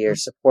 We are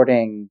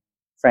supporting,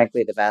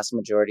 frankly, the vast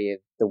majority of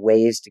the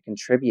ways to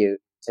contribute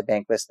to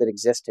Bankless that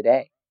exist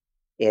today.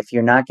 If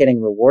you're not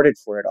getting rewarded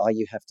for it, all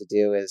you have to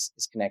do is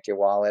connect your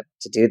wallet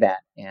to do that.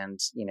 And,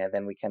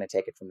 then we kind of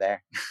take it from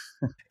there.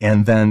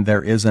 And then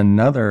there is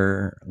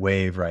another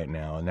wave right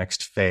now,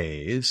 next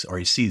phase or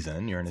a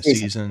season. You're in a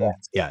season.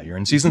 Yeah, you're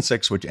in season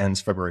 6, which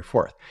ends February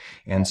 4th.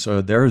 And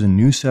so there is a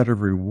new set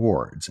of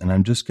rewards. And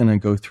I'm just going to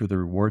go through the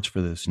rewards for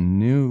this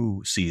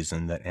new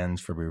season that ends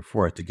February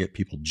 4th to get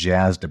people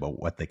jazzed about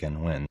what they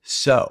can win.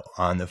 So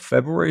on the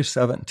February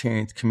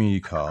 17th community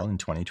call in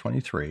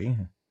 2023,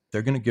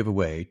 they're going to give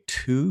away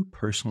 2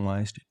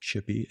 personalized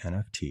Chippy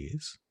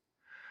NFTs,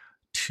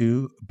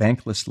 2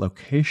 bankless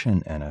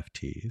location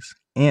NFTs,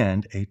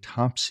 and a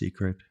top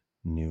secret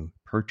new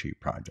Perchy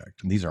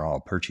project. These are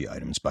all Perchy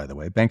items, by the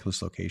way. Bankless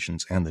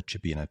locations and the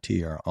Chippy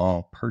NFT are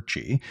all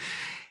Perchy.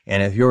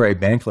 And if you're a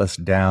bankless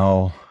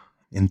DAO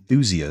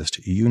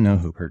enthusiast, you know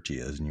who Perchy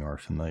is, and you are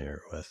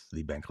familiar with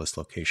the bankless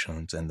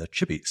locations and the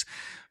chippies.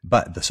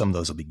 But some of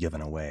those will be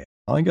given away.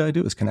 All you got to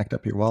do is connect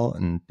up your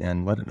wallet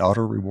and let it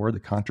auto reward the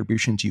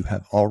contributions you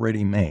have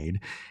already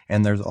made.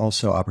 And there's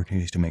also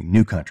opportunities to make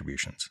new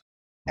contributions.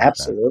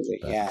 Absolutely.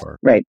 Yeah.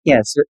 Right.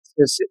 Yeah. So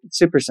it's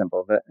super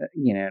simple. But,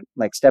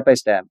 like step by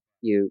step,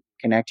 you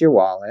connect your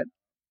wallet.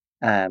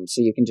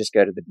 So you can just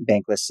go to the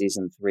Bankless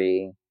Season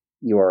 3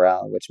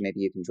 URL, which maybe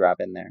you can drop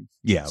in there.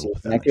 Yeah. So you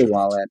connect your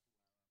wallet.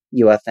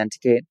 You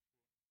authenticate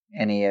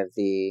any of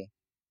the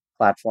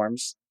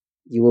platforms.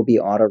 You will be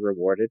auto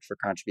rewarded for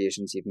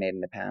contributions you've made in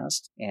the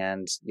past,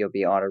 and you'll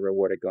be auto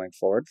rewarded going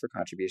forward for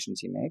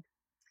contributions you make.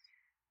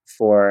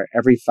 For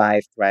every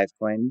 5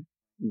 ThriveCoin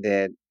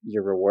that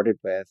you're rewarded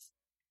with,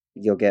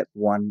 you'll get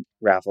 1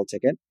 raffle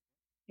ticket.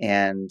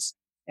 And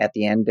at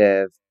the end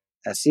of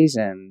a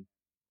season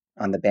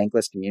on the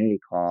Bankless community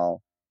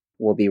call,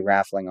 we'll be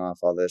raffling off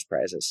all those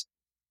prizes.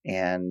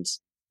 And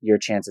your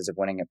chances of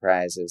winning a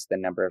prize is the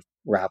number of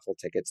raffle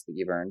tickets that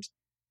you've earned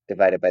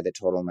divided by the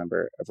total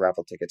number of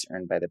raffle tickets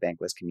earned by the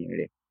Bankless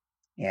community.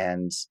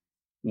 And,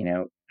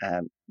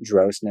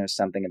 Drost knows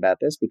something about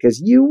this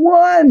because you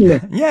won!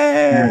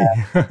 Yay!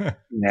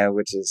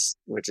 Which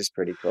is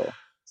pretty cool.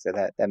 So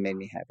that made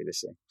me happy to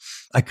see.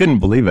 I couldn't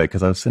believe it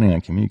because I was sitting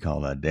on community call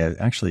that day.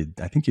 Actually,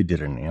 I think you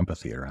did it in an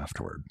amphitheater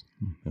afterward.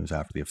 It was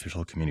after the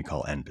official community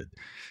call ended.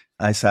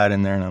 I sat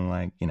in there and I'm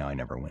like, I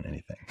never win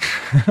anything.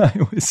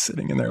 I was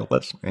sitting in there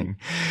listening,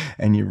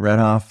 and you read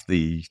off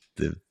the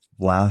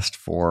last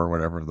 4,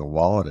 whatever the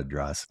wallet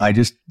address. I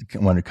just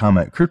want to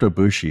comment, Crypto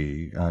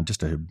Bushi,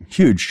 just a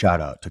huge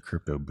shout out to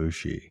Crypto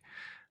Bushi,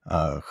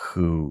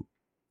 who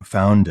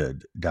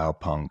founded DAO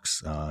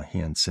Punks. He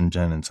and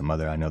Sinjin and some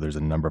other, I know there's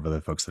a number of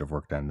other folks that have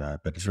worked on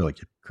that, but it's really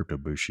Crypto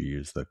Bushi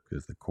is the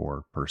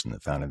core person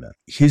that founded that.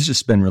 He's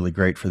just been really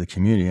great for the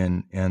community,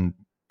 and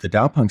the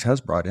DAO Punks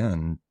has brought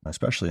in,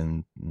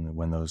 especially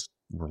when those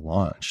were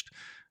launched,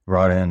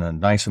 brought in a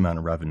nice amount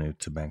of revenue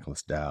to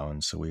Bankless DAO.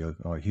 And so we owe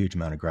a huge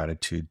amount of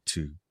gratitude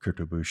to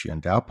Crypto Bushi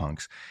and DAO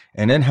Punks.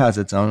 And it has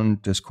its own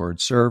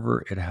Discord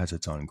server. It has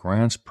its own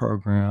grants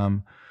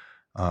program.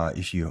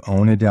 If you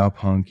own a DAO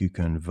Punk, you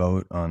can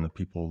vote on the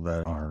people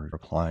that are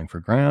applying for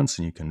grants,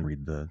 and you can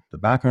read the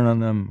background on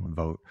them,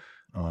 vote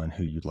on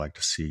who you'd like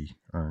to see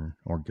earn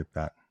or get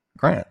that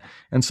grant.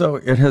 And so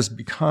it has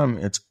become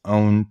its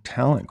own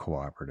talent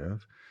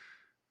cooperative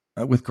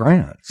with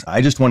grants.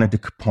 I just wanted to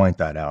point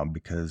that out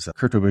because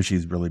Crypto Bushi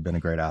has really been a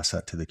great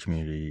asset to the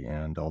community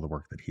and all the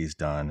work that he's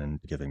done and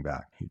giving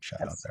back. Huge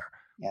shout out there.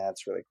 Yeah,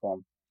 that's really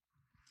cool.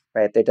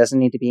 Right. There doesn't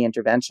need to be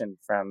intervention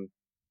from,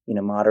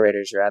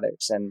 moderators or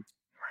others. And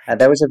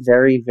that was a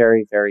very,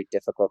 very, very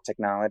difficult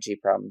technology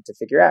problem to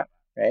figure out,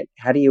 right?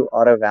 How do you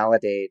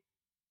auto-validate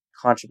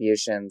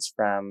contributions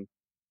from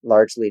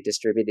largely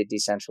distributed,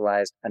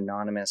 decentralized,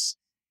 anonymous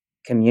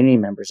community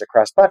members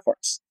across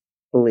platforms?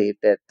 Believe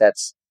that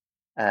that's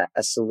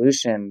a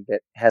solution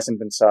that hasn't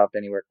been solved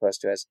anywhere close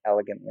to as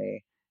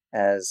elegantly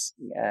as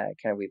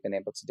kind of we've been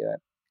able to do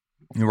it.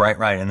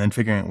 Right. And then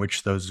figuring out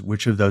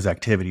which of those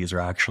activities are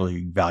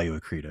actually value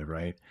accretive,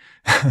 right?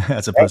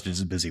 As opposed to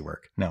just busy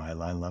work. No, I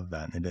love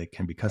that. And it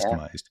can be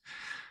customized.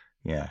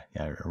 Yeah,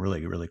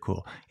 really, really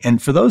cool.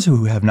 And for those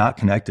who have not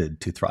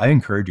connected to Thrive, I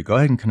encourage you, go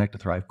ahead and connect to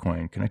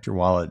ThriveCoin, connect your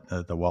wallet,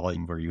 the wallet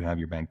where you have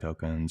your bank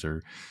tokens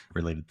or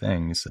related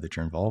things that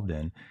you're involved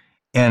in.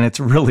 And it's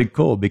really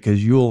cool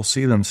because you'll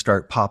see them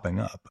start popping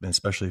up,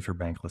 especially for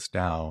Bankless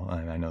DAO.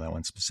 I know that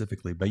one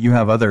specifically, but you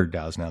have other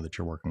DAOs now that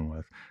you're working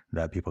with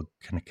that people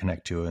can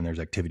connect to, and there's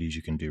activities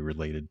you can do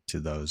related to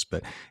those.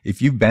 But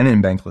if you've been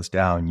in Bankless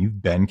DAO and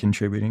you've been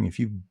contributing, if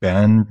you've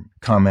been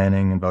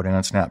commenting and voting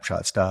on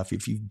snapshot stuff,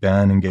 if you've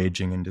been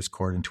engaging in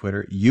Discord and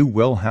Twitter, you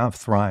will have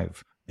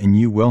Thrive and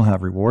you will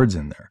have rewards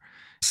in there.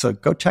 So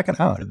go check it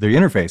out. The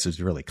interface is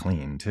really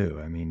clean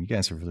too. I mean, you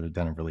guys have really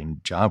done a really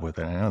neat job with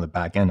it. I know the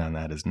back end on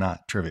that is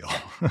not trivial.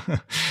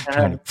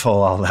 Trying to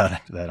pull all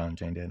that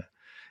on-chain data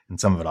and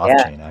some of it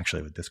off-chain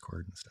actually with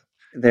Discord and stuff.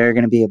 There are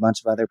going to be a bunch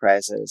of other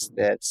prizes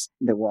that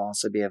will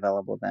also be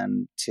available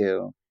then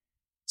too.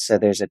 So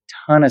there's a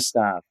ton of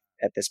stuff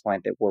at this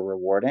point that we're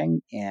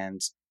rewarding, and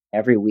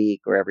every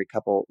week or every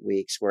couple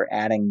weeks we're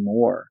adding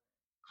more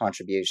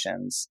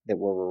contributions that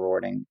we're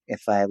rewarding.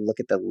 If I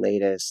look at the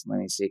latest, let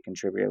me see,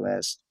 contributor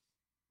list,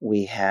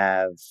 we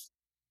have,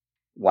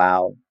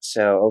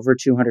 so over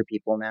 200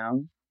 people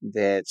now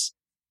that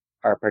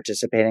are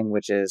participating,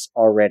 which is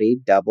already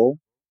double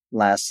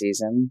last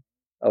season.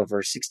 Over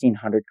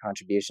 1,600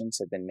 contributions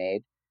have been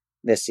made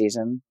this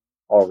season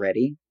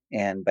already.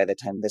 And by the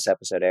time this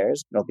episode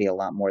airs, it'll be a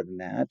lot more than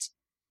that.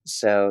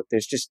 So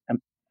there's just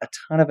a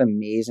ton of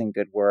amazing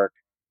good work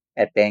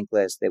at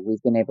Bankless that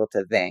we've been able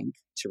to thank,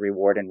 to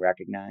reward and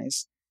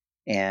recognize.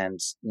 And,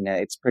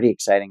 it's pretty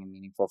exciting and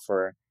meaningful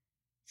for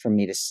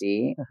me to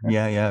see.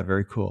 Yeah,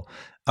 very cool.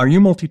 Are you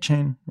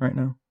multi-chain right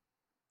now?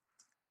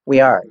 We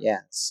are,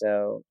 yeah.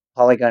 So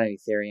Polygon and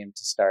Ethereum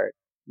to start,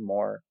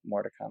 more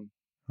to come.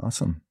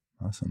 Awesome.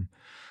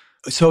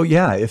 So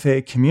yeah, if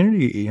a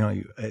community,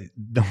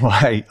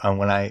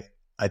 when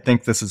I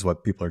think this is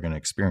what people are going to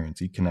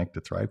experience. You connect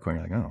to ThriveCoin,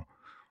 you're like, oh,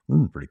 this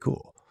is pretty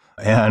cool,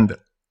 and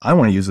I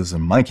want to use this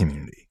in my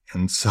community.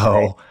 And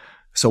Right.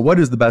 so what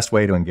is the best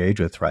way to engage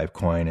with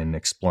ThriveCoin and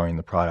exploring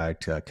the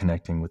product,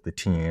 connecting with the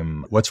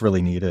team? What's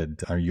really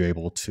needed? Are you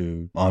able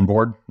to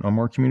onboard on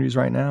more communities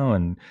right now?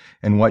 And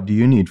what do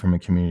you need from a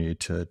community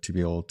to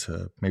be able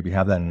to maybe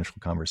have that initial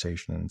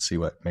conversation and see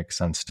what makes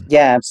sense to?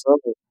 Yeah,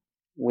 absolutely.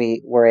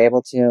 We were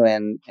able to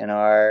in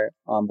our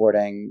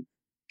onboarding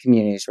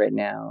communities right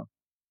now.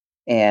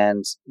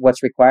 And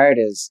what's required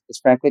is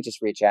frankly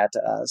just reach out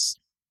to us.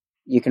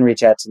 You can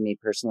reach out to me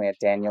personally at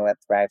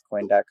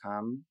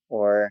daniel@thrivecoin.com,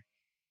 or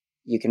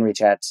you can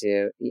reach out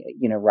to,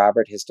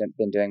 Robert has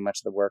been doing much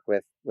of the work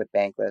with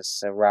Bankless.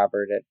 So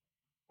Robert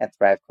at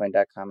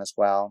thrivecoin.com as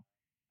well,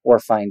 or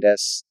find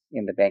us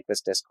in the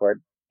Bankless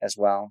Discord as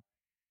well.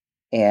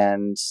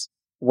 And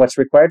what's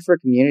required for a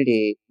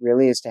community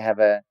really is to have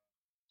a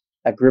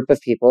group of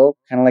people,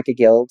 kind of like a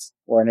guild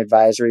or an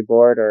advisory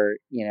board, or,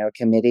 a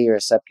committee or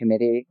a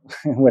subcommittee,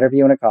 whatever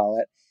you want to call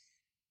it,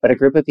 but a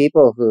group of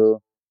people who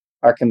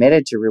are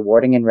committed to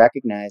rewarding and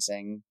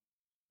recognizing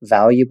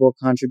valuable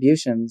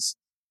contributions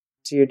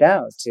to your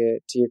DAO, to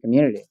your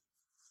community.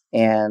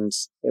 And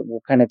it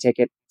will kind of take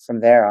it from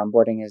there.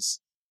 Onboarding is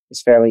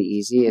fairly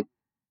easy. It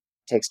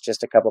takes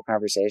just a couple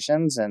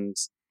conversations, and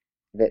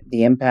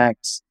the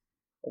impact,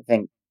 I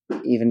think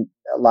even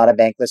a lot of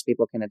Bankless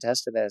people can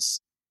attest to this,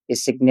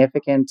 is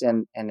significant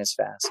and is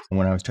fast.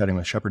 When I was chatting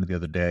with Shepard the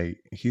other day,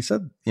 he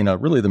said,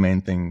 really the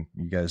main thing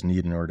you guys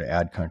need in order to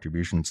add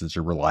contributions is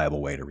a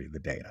reliable way to read the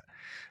data.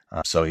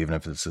 So even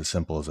if it's as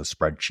simple as a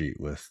spreadsheet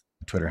with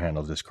Twitter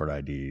handles, Discord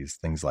IDs,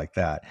 things like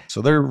that.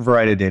 So there are a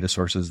variety of data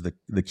sources.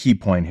 The key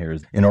point here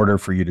is in order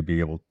for you to be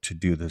able to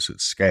do this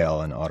at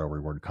scale and auto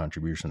reward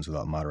contributions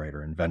without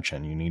moderator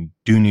intervention, you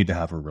do need to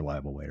have a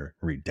reliable way to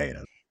read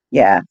data.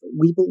 Yeah,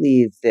 we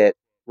believe that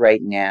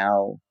right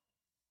now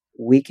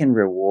we can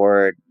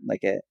reward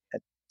like a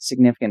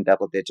significant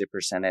double-digit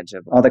percentage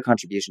of all the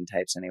contribution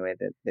types anyway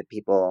that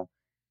people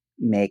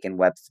make in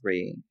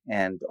Web3.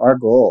 And our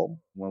goal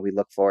when we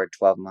look forward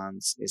 12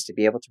 months is to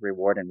be able to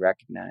reward and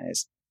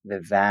recognize the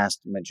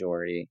vast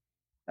majority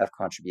of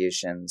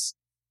contributions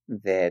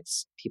that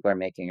people are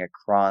making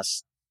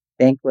across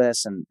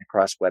Bankless and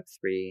across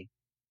Web3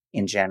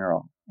 in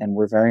general. And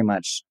we're very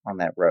much on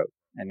that road.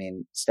 I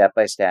mean, step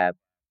by step,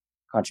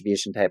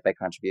 contribution type by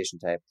contribution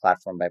type,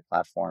 platform by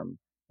platform,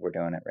 we're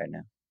doing it right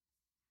now.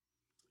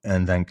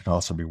 And then can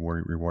also be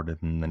rewarded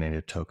in the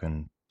native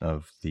token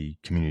of the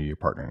community you're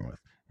partnering with.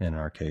 In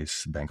our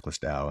case, Bankless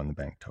DAO and the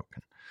bank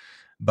token.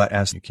 But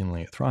as you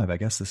accumulate Thrive, I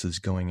guess this is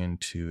going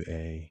into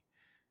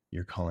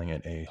you're calling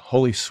it a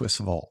holy Swiss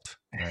vault,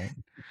 right?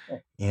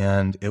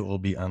 And it will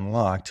be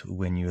unlocked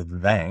when you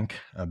thank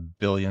 1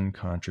 billion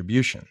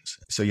contributions.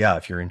 So yeah,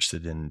 if you're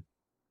interested in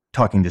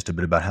talking just a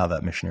bit about how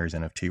that Missionaries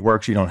NFT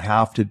works, you don't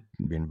have to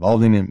be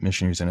involved in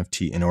Missionaries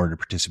NFT in order to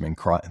participate in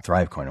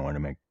ThriveCoin. I want to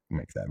make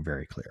that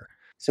very clear.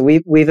 So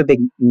we have a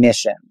big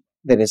mission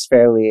that is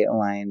fairly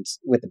aligned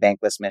with the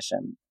Bankless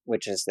mission,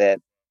 which is that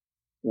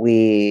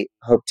we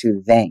hope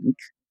to thank,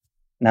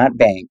 not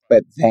bank,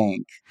 but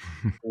thank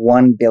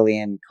 1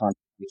 billion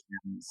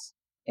contributions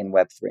in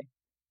Web3.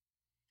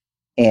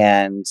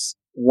 And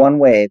one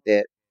way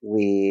that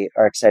we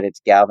are excited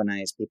to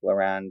galvanize people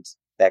around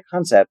that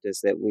concept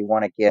is that we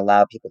want to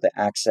allow people to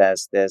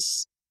access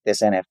this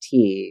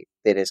NFT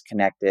that is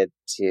connected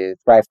to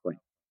ThriveCoin.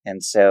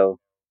 And so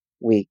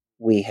we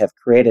have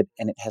created,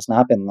 and it has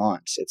not been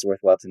launched, it's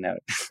worthwhile to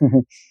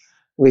note.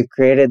 We've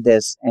created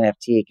this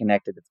NFT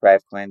connected to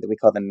ThriveCoin that we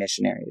call the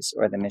Missionaries,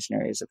 or the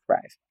Missionaries of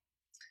Thrive.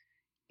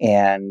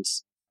 And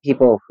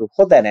people who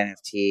hold that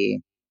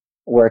NFT,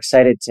 we're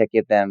excited to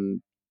give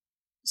them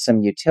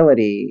some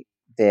utility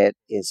that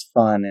is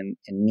fun and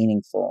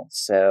meaningful.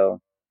 So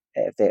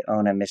if they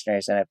own a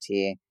Missionaries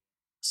NFT,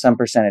 some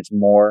percentage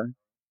more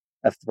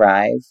of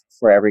Thrive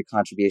for every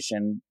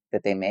contribution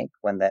that they make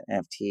when that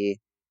NFT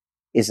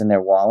is in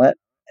their wallet.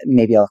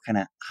 Maybe I'll kind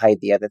of hide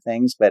the other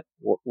things, but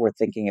we're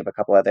thinking of a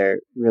couple other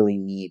really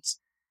neat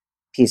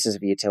pieces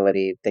of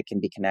utility that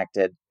can be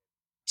connected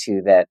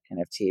to that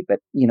NFT. But,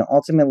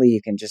 ultimately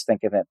you can just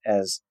think of it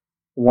as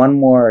one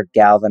more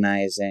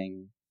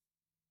galvanizing,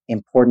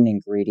 important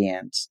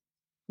ingredient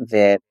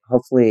that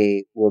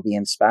hopefully will be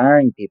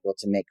inspiring people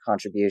to make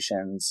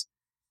contributions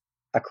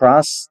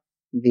across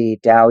the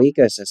DAO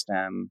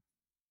ecosystem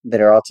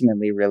that are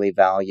ultimately really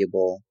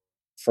valuable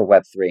for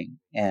Web3.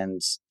 And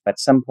at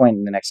some point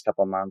in the next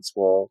couple of months,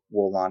 we'll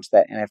launch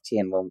that NFT.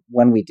 And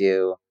when we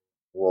do,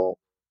 we'll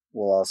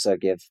also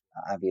give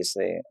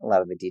obviously a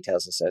lot of the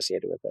details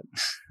associated with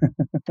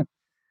it.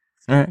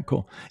 All right,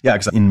 cool. Yeah,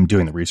 because in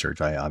doing the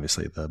research,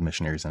 obviously the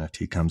Missionaries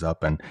NFT comes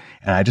up, and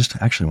I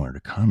just actually wanted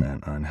to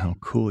comment on how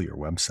cool your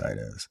website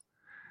is.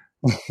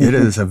 It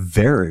is a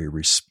very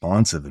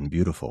responsive and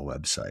beautiful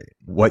website.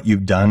 What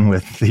you've done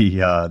with the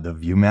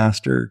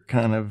ViewMaster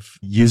kind of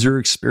user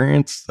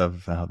experience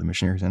of how the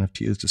Missionaries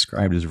NFT is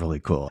described is really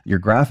cool. Your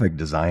graphic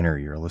designer,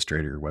 your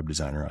illustrator, your web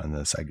designer on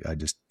this, I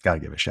just got to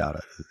give a shout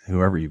out.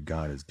 Whoever you've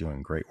got is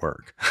doing great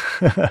work.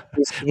 He's or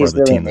the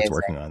really team amazing. that's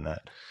working on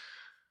that.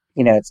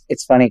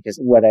 It's funny because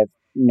what I've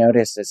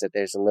noticed is that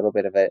there's a little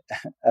bit of a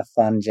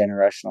fun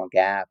generational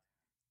gap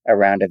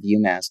around a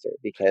ViewMaster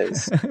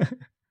because,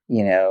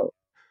 Dating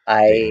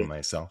I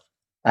myself.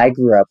 I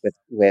grew up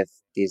with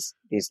these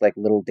like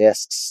little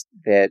discs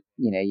that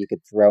you could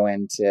throw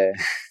into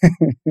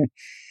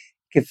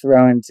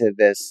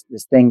this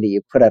thing that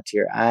you put up to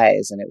your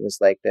eyes, and it was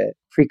like the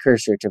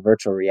precursor to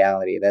virtual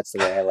reality. That's the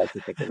way I like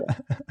to think of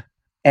it.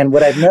 And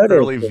what I've noticed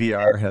Early is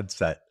VR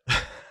headset.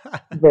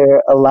 there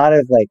are a lot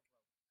of like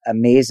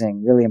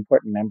amazing, really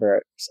important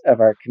members of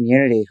our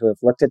community who have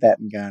looked at that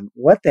and gone,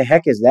 "What the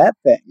heck is that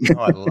thing?" Oh,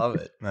 I love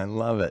it. I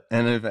love it.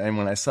 And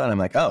when I saw it, I'm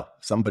like, oh,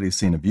 somebody's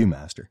seen a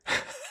ViewMaster.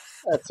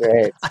 That's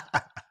right.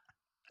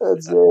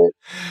 That's it.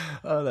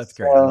 Oh, that's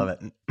great. I love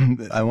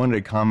it. I wanted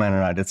to comment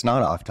on it. It's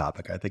not off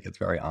topic. I think it's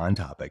very on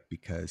topic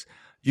because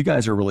you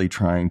guys are really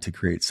trying to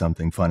create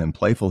something fun and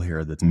playful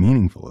here that's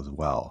meaningful as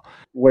well.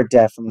 We're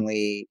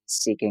definitely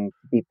seeking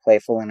to be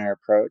playful in our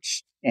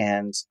approach.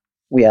 And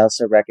we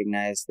also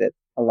recognize that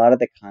a lot of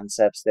the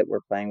concepts that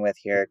we're playing with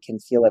here can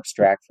feel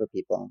abstract for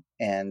people.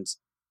 And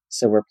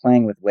so we're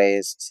playing with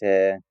ways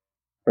to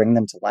bring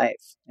them to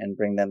life and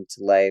bring them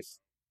to life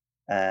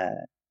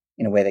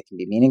in a way that can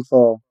be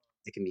meaningful,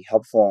 that can be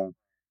helpful,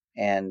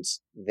 and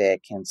that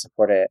can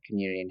support a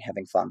community in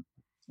having fun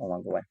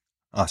along the way.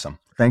 Awesome.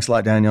 Thanks a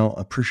lot, Daniel.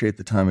 Appreciate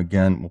the time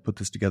again. We'll put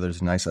this together as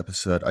a nice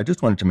episode. I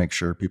just wanted to make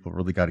sure people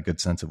really got a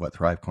good sense of what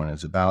ThriveCoin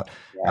is about.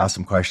 Yeah. Ask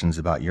some questions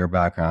about your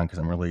background because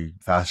I'm really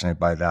fascinated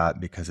by that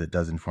because it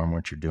does inform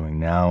what you're doing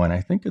now. And I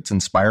think it's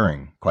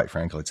inspiring, quite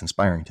frankly. It's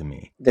inspiring to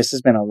me. This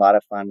has been a lot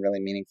of fun, really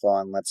meaningful,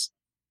 and let's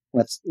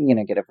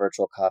get a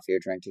virtual coffee or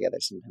drink together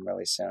sometime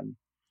really soon.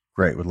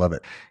 Great. Would love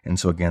it. And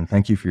so again,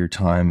 thank you for your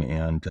time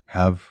and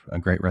have a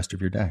great rest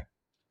of your day.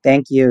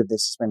 Thank you.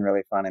 This has been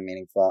really fun and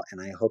meaningful, and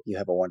I hope you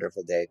have a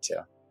wonderful day too.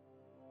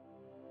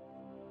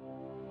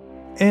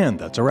 And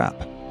that's a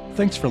wrap.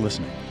 Thanks for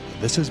listening.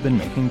 This has been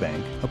Making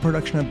Bank, a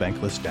production of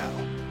Bankless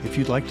DAO. If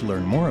you'd like to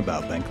learn more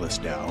about Bankless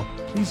DAO,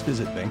 please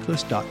visit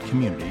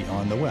bankless.community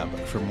on the web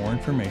for more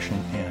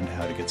information and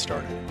how to get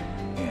started.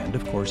 And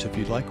of course, if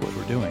you'd like what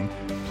we're doing,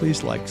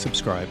 please like,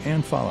 subscribe,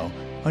 and follow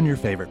on your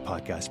favorite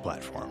podcast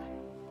platform.